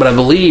I'm wrong, but I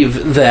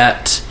believe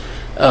that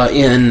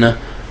in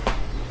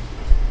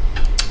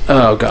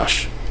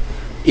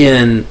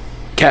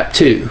Cap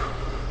 2,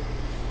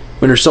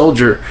 Winter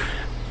Soldier,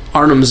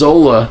 Arnim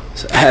Zola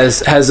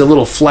has a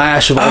little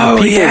flash of all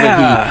the people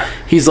that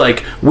he's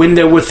like, when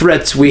there were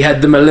threats, we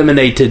had them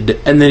eliminated,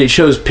 and then it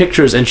shows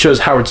pictures and shows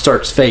Howard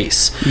Stark's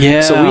face.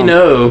 Yeah. So we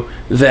know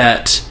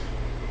that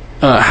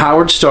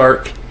Howard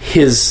Stark,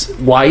 his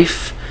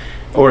wife,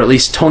 or at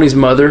least Tony's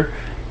mother,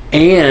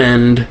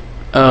 and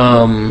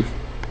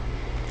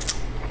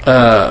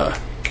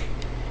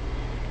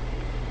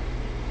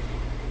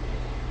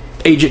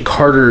Agent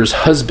Carter's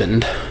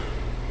husband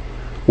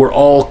were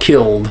all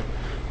killed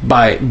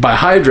by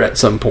Hydra at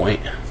some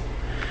point.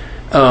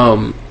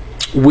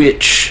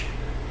 Which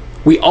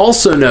we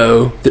also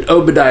know that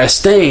Obadiah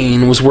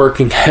Stane was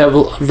working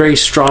very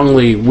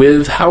strongly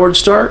with Howard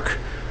Stark.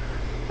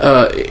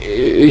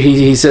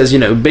 He says,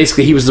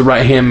 basically he was the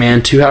right-hand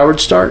man to Howard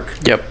Stark.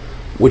 Yep.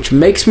 Which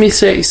makes me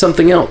say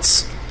something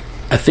else.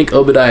 I think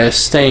Obadiah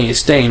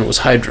Stane was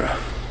Hydra.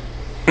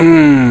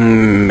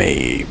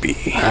 Maybe.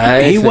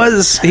 He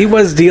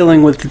was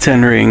dealing with the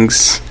Ten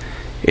Rings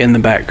in the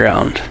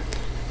background.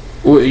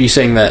 What, are you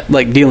saying that?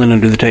 Like dealing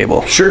under the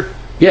table. Sure.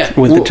 Yeah,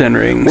 with the 10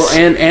 rings. Well,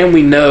 and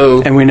we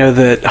know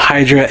that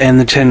Hydra and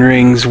the 10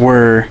 rings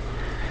were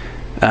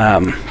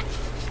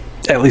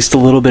at least a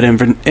little bit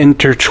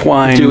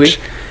intertwined. Do we?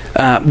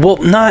 Well,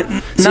 not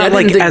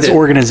like as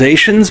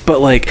organizations,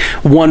 but like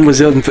one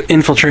was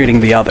infiltrating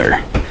the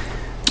other.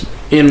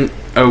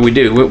 We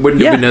do. When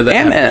did we know that?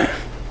 Ant-Man.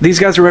 These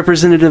guys are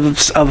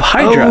representatives of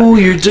Hydra. Oh,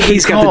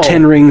 he's got the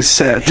 10 rings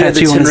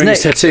tattoo on his neck.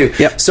 Tattoo.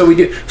 Yep. So we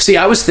do. See,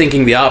 I was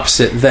thinking the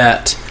opposite,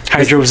 that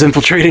Hydra was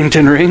infiltrating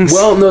 10 rings.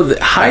 Well, no, the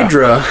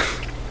Hydra.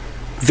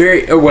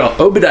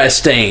 Obadiah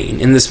Stane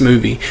in this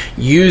movie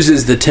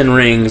uses the 10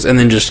 rings and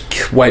then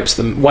just wipes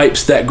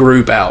that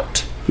group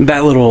out.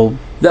 That little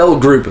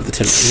group of the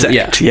 10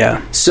 rings.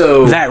 Yeah.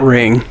 So that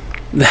ring.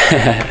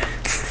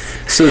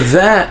 So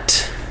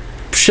that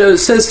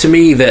says to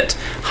me that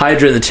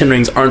Hydra and the 10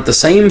 rings aren't the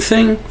same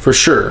thing, for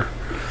sure.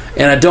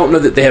 And I don't know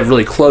that they have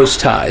really close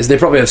ties. They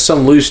probably have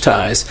some loose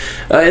ties.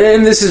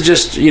 And this is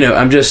just,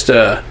 I'm just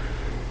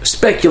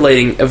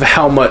speculating of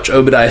how much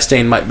Obadiah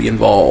Stane might be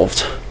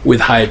involved with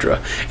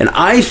Hydra. And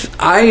I'm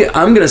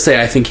going to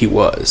say I think he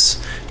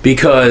was.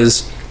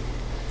 Because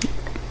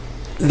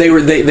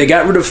they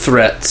got rid of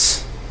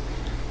threats.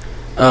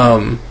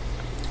 Howard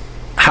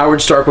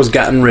Stark was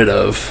gotten rid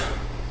of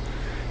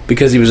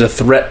because he was a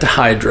threat to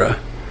Hydra.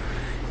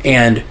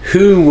 And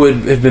who would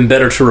have been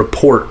better to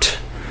report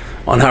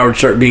on Howard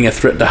Stark being a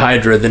threat to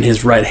Hydra than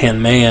his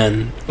right-hand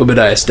man,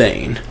 Obadiah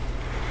Stane?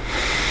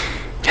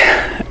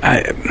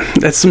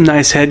 That's some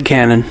nice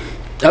headcanon.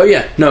 Oh,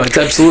 yeah. No, it's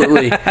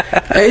absolutely...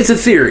 it's a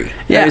theory.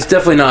 Yeah. It's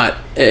definitely not...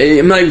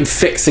 I'm not even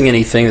fixing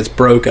anything that's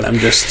broken. I'm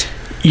just...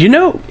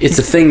 It's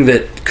a thing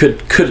that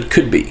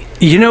could be.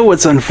 You know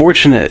what's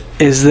unfortunate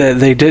is that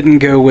they didn't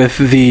go with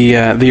the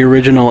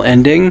original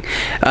ending.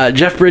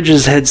 Jeff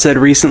Bridges had said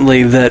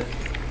recently that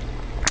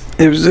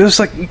it was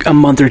like a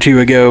month or two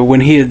ago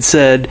when he had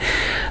said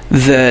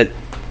that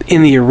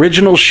in the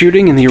original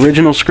shooting, in the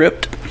original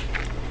script,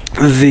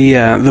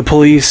 the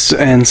police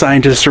and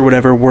scientists or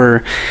whatever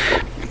were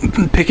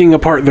picking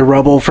apart the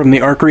rubble from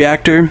the arc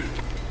reactor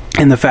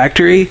in the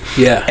factory,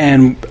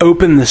 and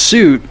opened the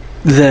suit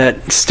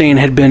that Stane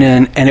had been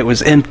in, and it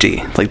was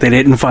empty. Like, they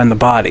didn't find the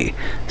body.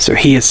 So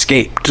he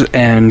escaped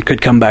and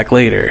could come back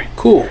later.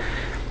 Cool.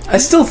 I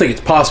still think it's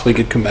possible he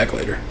could come back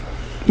later.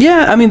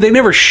 Yeah, I mean, they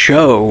never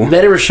show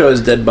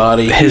his dead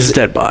body. His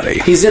dead body.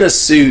 He's in a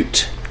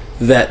suit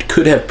that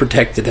could have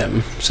protected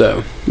him,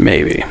 so...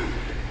 Maybe.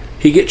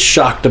 He gets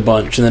shocked a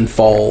bunch and then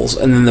falls,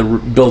 and then the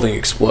building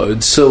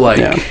explodes. So, like...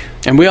 Yeah.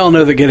 And we all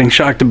know that getting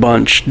shocked a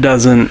bunch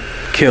doesn't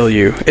kill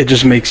you. It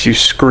just makes you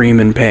scream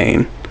in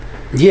pain.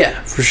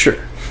 Yeah, for sure.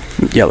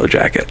 Yellow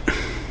Jacket.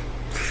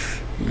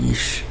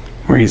 Yeesh.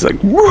 Where he's like,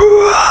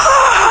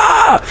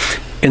 Wah!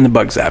 In the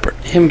bug zapper.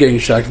 Him getting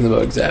shocked in the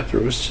bug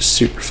zapper was just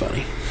super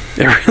funny.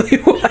 It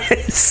really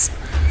was.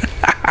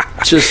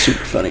 Just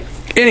super funny.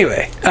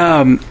 Anyway,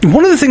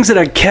 one of the things that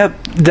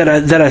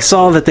I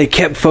saw that they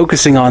kept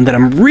focusing on that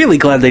I'm really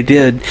glad they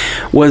did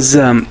was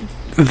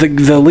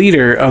the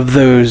leader of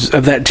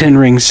that 10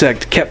 ring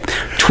sect kept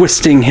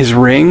twisting his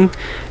ring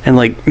and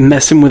like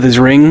messing with his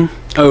ring.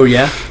 Oh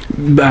yeah,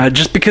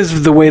 just because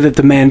of the way that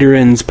the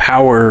Mandarin's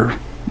power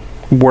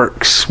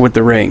works with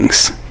the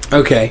rings.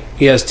 Okay,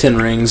 he has 10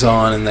 rings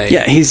on, and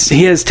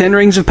he has 10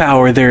 rings of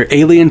power. They're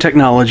alien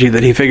technology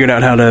that he figured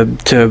out how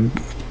to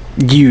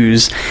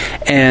use,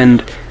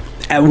 and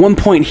at one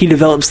point he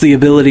develops the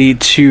ability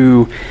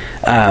to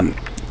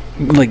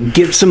like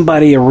give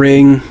somebody a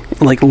ring,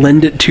 like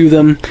lend it to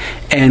them,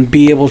 and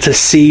be able to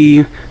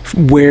see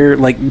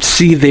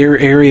see their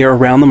area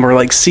around them, or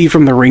like see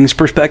from the ring's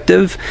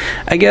perspective,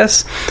 I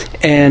guess.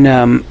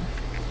 And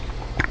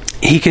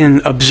he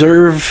can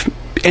observe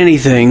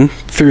anything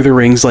through the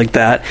rings like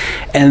that,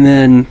 and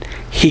then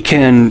he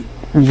can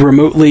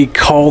remotely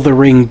call the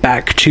ring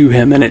back to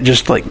him, and it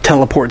just like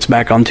teleports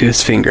back onto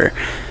his finger,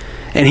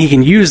 and he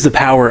can use the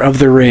power of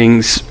the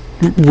rings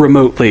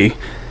remotely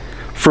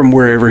from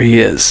wherever he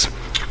is.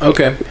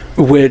 Okay.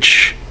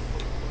 Which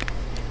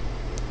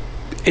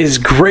is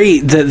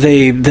great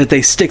that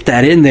they stick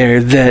that in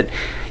there, that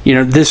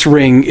this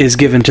ring is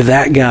given to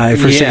that guy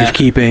for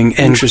safekeeping, and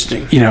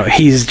interesting.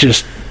 He's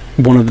just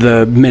one of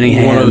the many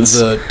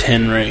hands. One of the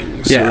 10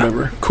 rings or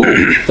whatever.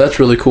 Cool. That's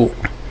really cool.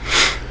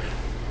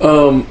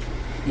 Well,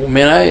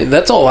 man,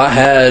 that's all I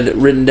had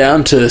written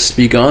down to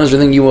speak on. Is there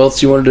anything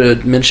else you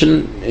wanted to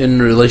mention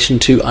in relation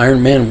to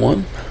Iron Man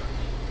 1?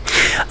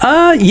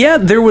 Yeah,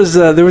 there was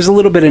a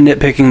little bit of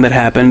nitpicking that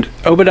happened.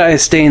 Obadiah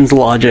Stane's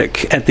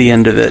logic at the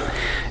end of it.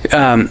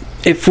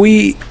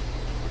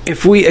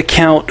 If we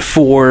account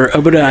for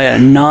Obadiah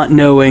not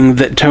knowing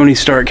that Tony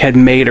Stark had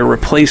made a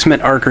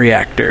replacement arc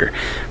reactor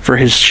for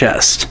his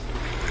chest,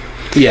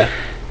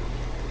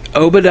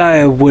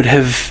 Obadiah would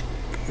have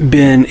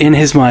been, in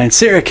his mind,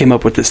 Sarah came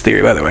up with this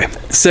theory, by the way.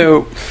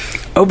 So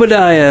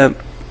Obadiah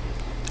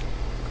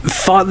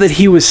thought that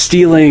he was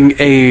stealing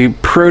a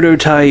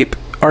prototype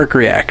arc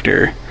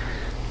reactor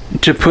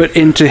to put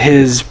into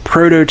his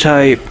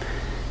prototype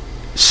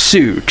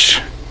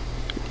suit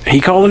He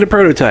called it a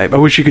prototype. I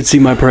wish you could see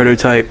my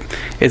prototype.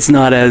 It's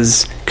not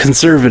as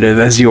conservative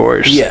as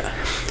yours. Yeah.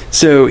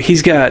 So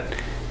he's got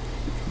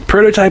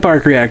prototype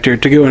arc reactor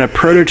to go in a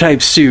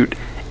prototype suit,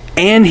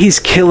 and he's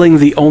killing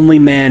the only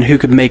man who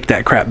could make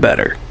that crap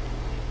better.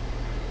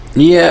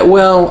 Yeah,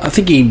 well, I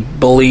think he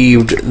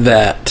believed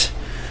that...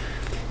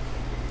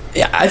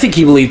 Yeah, I think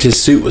he believed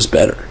his suit was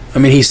better. I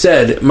mean, he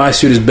said, my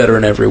suit is better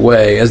in every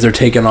way, as they're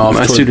taking off.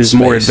 My suit is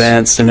more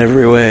advanced in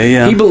every way,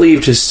 yeah. He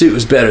believed his suit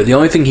was better. The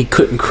only thing he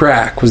couldn't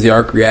crack was the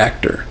arc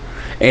reactor.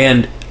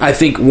 And I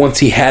think once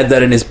he had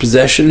that in his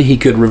possession, he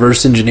could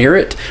reverse engineer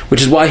it,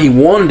 which is why he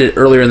wanted it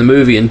earlier in the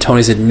movie, and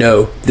Tony said,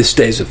 no, this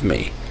stays with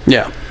me.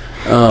 Yeah.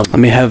 Let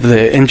me have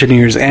the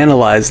engineers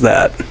analyze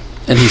that.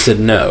 And he said,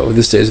 no,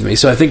 this stays with me.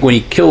 So I think when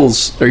he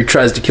kills, or he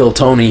tries to kill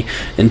Tony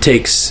and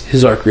takes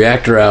his arc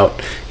reactor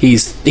out, he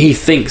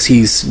thinks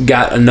he's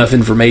got enough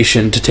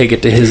information to take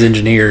it to his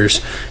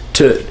engineers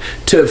to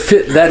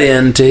fit that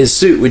into his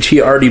suit, which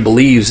he already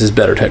believes is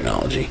better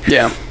technology.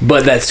 Yeah.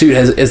 But that suit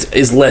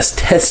is less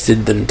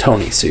tested than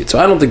Tony's suit. So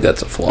I don't think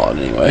that's a flaw in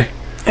any way.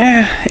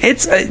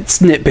 It's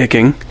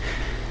nitpicking.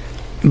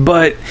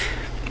 But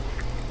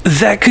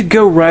that could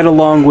go right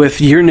along with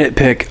your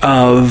nitpick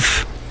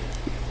of...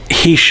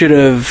 He should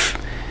have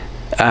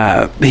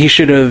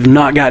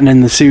not gotten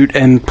in the suit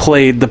and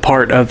played the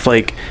part of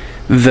like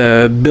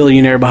the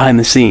billionaire behind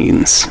the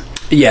scenes.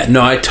 Yeah,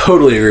 no, I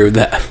totally agree with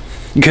that.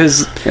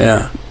 Because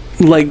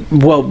like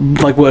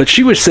what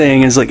she was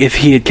saying is like if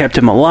he had kept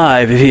him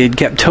alive, if he had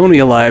kept Tony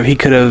alive, he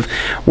could have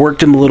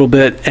worked him a little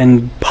bit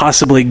and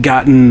possibly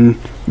gotten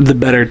the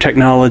better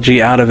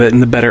technology out of it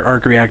and the better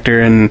arc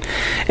reactor and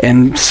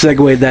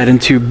segued that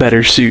into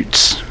better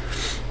suits.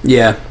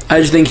 Yeah, I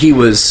just think he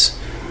was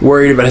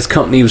worried about his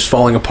company was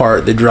falling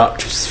apart. They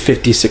dropped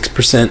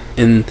 56%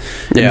 in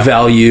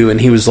value,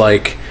 and he was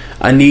like,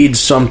 I need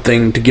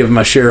something to give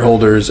my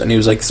shareholders, and he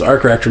was like, this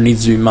arc reactor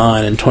needs to be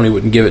mine, and Tony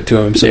wouldn't give it to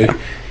him, so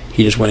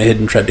he just went ahead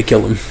and tried to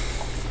kill him.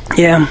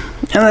 Yeah,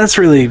 and that's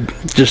really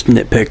just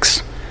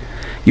nitpicks.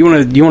 You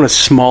want a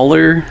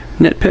smaller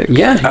nitpick?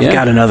 Yeah, I've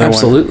got another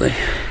absolutely. one.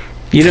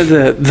 You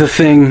know the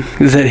thing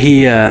that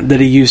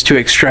he used to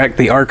extract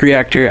the arc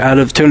reactor out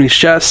of Tony's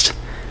chest?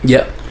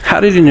 Yep. How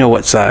did he know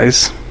what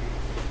size?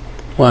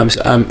 Well,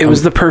 it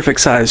was the perfect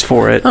size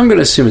for it. I'm going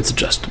to assume it's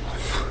adjustable.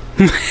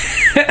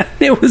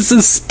 It was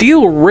a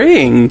steel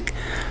ring.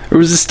 It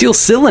was a steel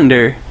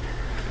cylinder.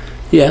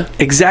 Yeah.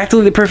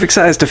 Exactly the perfect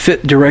size to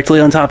fit directly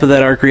on top of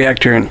that arc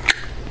reactor and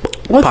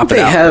pop it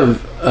out.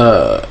 Have...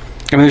 I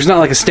mean, there's not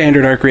like a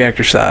standard arc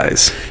reactor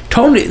size.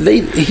 Tony,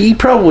 he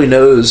probably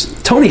knows...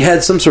 Tony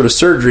had some sort of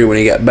surgery when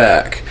he got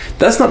back.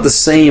 That's not the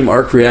same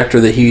arc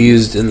reactor that he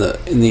used in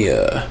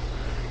the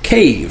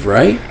cave,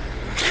 right?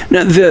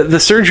 No, the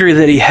surgery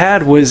that he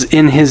had was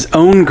in his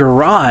own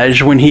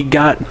garage when he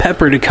got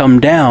Pepper to come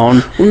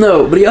down. Well,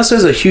 no, but he also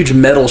has a huge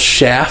metal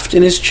shaft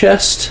in his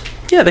chest.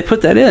 Yeah, they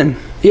put that in.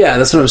 Yeah,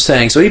 that's what I'm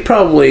saying. So he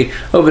probably...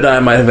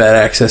 Obadiah might have had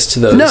access to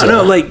those.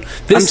 No, like...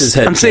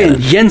 I'm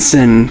saying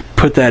Jensen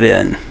put that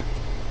in.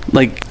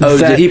 Like...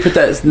 did he put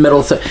that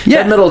metal...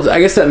 Yeah. That metal... I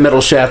guess that metal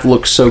shaft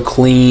looks so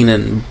clean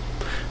and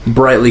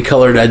brightly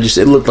colored.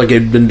 It looked like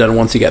it had been done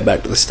once he got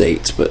back to the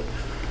States, but...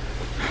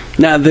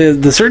 Now,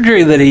 the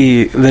surgery that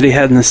he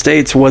had in the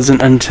States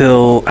wasn't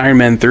until Iron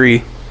Man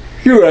 3.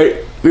 You're right.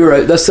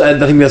 I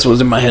think that's what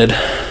was in my head.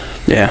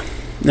 Yeah.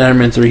 In Iron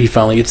Man 3, he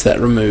finally gets that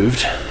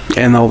removed.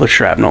 And all the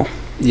shrapnel.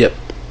 Yep.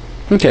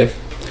 Okay.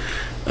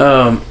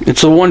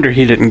 It's a wonder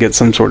he didn't get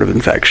some sort of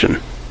infection.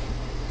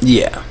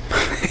 Yeah.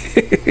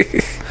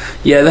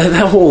 Yeah,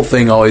 that whole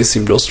thing always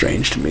seemed real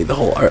strange to me. The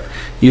whole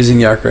using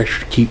the arc reactor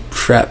to keep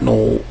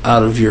shrapnel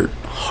out of your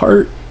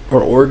heart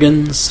or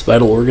organs,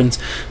 vital organs,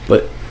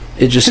 but...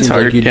 It just seems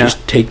like you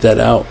just take that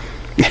out.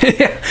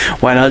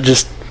 Why not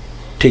just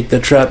take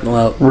that shrapnel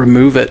out?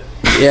 Remove it.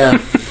 Yeah,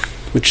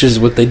 which is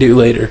what they do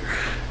later.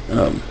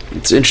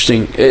 It's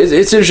interesting.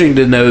 It's interesting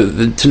to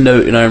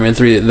note in Iron Man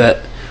 3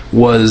 that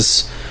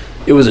was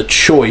a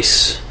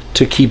choice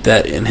to keep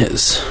that in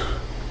his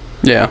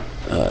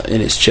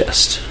in his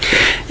chest.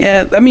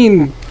 Yeah, I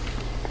mean,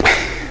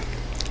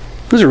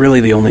 those are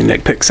really the only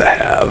nitpicks I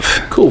have.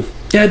 Cool.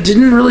 Yeah, I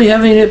didn't really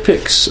have any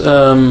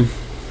nitpicks.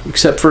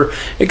 Except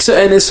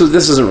and this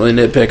isn't really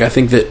a nitpick. I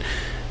think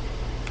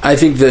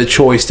the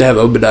choice to have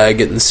Obadiah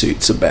get in the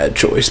suit's a bad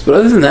choice. But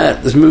other than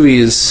that, this movie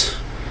is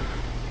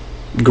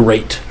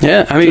great.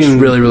 Yeah, I mean,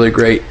 just really, really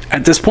great.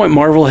 At this point,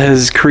 Marvel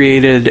has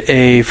created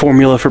a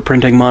formula for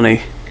printing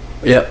money.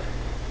 Yep,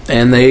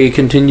 and they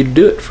continue to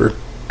do it for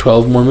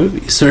 12 more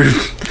movies or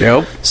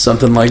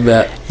something like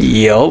that.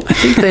 Yep. I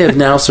think they have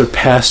now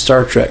surpassed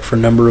Star Trek for a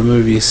number of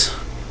movies.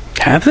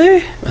 Have they?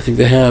 I think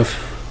they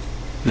have.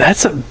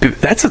 That's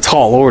a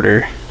tall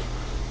order.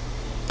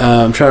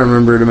 I'm trying to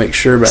remember to make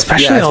sure, but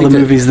especially all the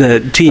movies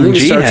that TNG I think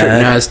Star Trek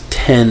had. Now has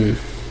 10.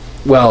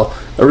 Well,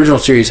 original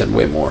series had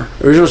way more.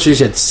 Original series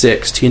had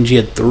 6. TNG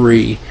had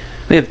 3.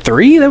 They had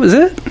 3. That was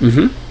it.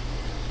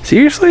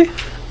 Seriously?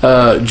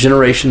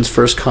 Generations,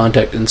 First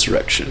Contact,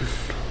 Insurrection.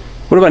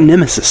 What about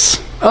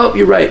Nemesis? Oh,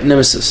 you're right,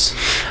 Nemesis.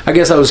 I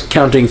guess I was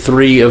counting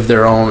 3 of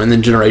their own, and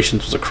then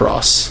Generations was a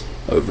cross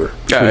over.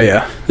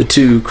 Yeah. The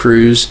 2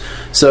 crews.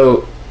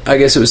 So I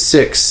guess it was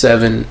 6,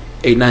 7,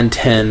 8, 9,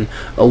 10.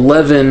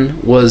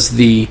 11 was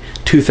the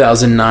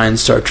 2009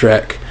 Star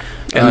Trek.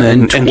 And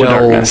then 12, Into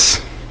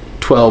Darkness.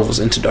 12 was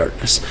Into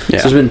Darkness. Yeah.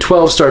 So there's been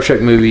 12 Star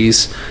Trek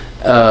movies.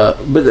 But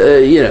with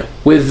the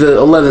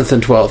 11th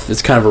and 12th,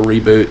 it's kind of a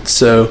reboot.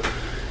 So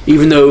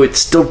even though it's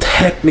still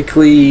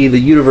technically, the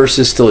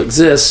universes still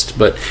exist,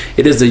 but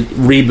it is a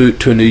reboot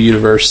to a new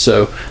universe.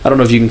 So I don't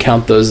know if you can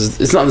count those.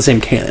 It's not the same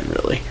canon,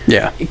 really.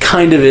 Yeah. It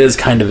kind of is,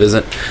 kind of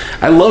isn't.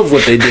 I love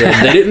what they did.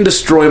 They didn't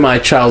destroy my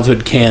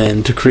childhood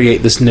canon to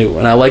create this new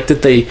one. I like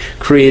that they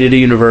created a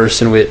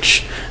universe in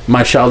which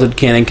my childhood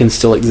canon can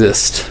still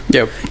exist.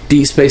 Yep.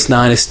 Deep Space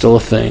Nine is still a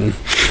thing.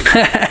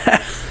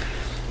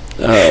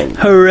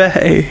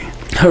 Hooray!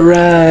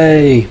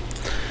 Hooray!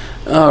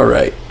 All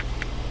right.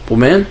 Well,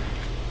 man,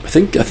 I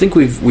think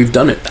we've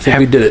done it. I think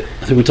we did it.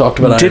 I think we talked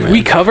about Iron Man. Did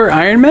we cover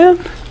Iron Man?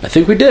 I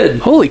think we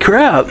did. Holy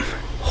crap!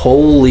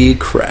 Holy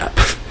crap!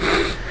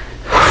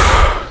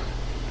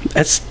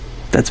 That's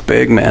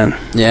big, man.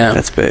 Yeah,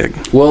 that's big.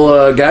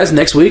 Well, guys,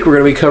 next week we're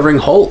going to be covering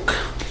Hulk.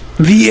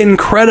 The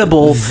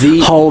Incredible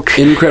Hulk.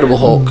 Incredible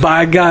Hulk.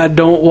 By God,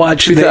 don't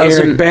watch the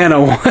Eric Bana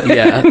one.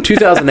 Yeah,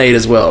 2008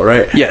 as well,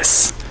 right?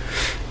 Yes.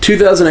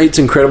 2008's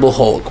Incredible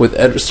Hulk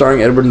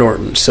starring Edward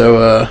Norton.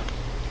 So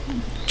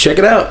check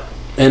it out,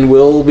 and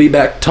we'll be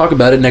back to talk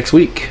about it next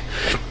week.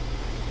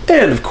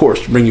 And of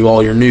course, bring you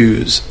all your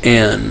news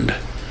and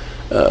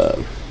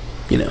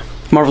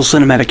Marvel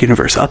Cinematic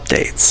Universe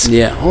updates.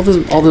 Yeah, all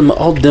them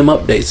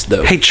updates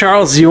though. Hey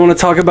Charles, you want to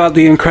talk about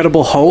the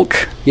Incredible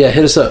Hulk? Yeah,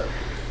 hit us up,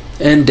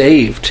 and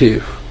Dave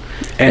too,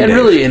 and Dave.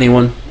 Really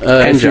anyone.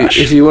 And Josh.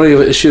 If you want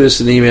to shoot us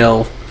an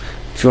email,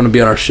 if you want to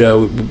be on our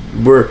show,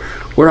 we're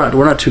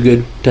not too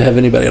good to have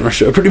anybody on our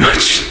show, pretty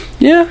much.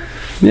 Yeah.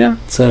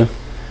 So,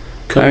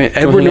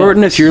 Edward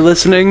Norton, if you're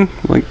listening,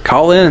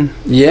 call in.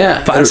 Yeah,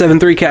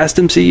 573 Cast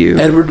MCU.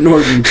 Edward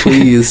Norton,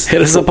 please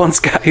hit us up on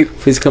Skype.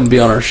 Please come be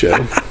on our show.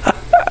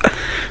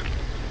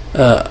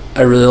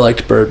 I really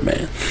liked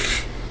Birdman.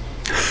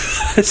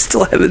 I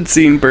still haven't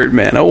seen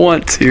Birdman. I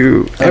want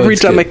to. Every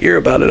time I hear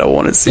about it, I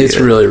want to see it. It's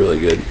really, really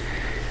good.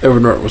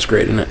 Edward Norton was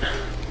great in it.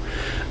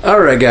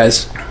 All right,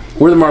 guys.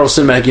 We're the Marvel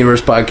Cinematic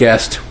Universe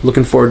podcast.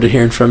 Looking forward to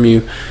hearing from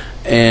you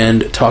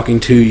and talking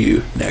to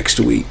you next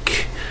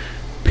week.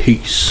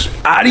 Peace.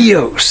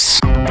 Adios.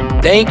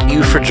 Thank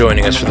you for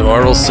joining us for the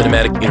Marvel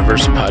Cinematic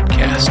Universe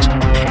podcast.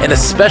 And a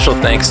special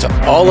thanks to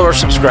all of our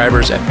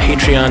subscribers at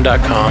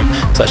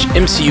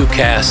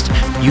patreon.com/MCUcast.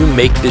 You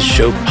make this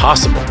show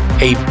possible.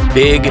 A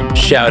big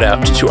shout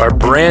out to our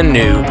brand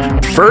new,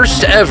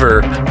 first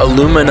ever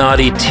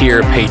Illuminati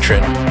tier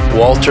patron,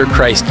 Walter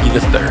Kreisky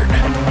III.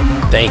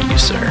 Thank you,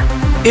 sir.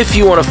 If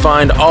you want to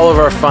find all of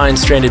our fine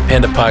Stranded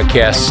Panda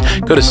podcasts,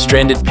 go to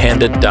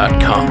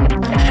strandedpanda.com.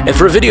 And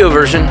for a video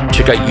version,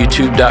 check out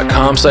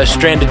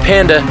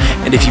youtube.com/strandedpanda.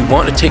 And if you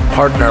want to take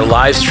part in our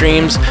live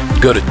streams,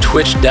 go to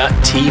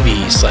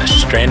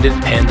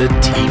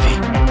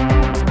twitch.tv/strandedpandatv.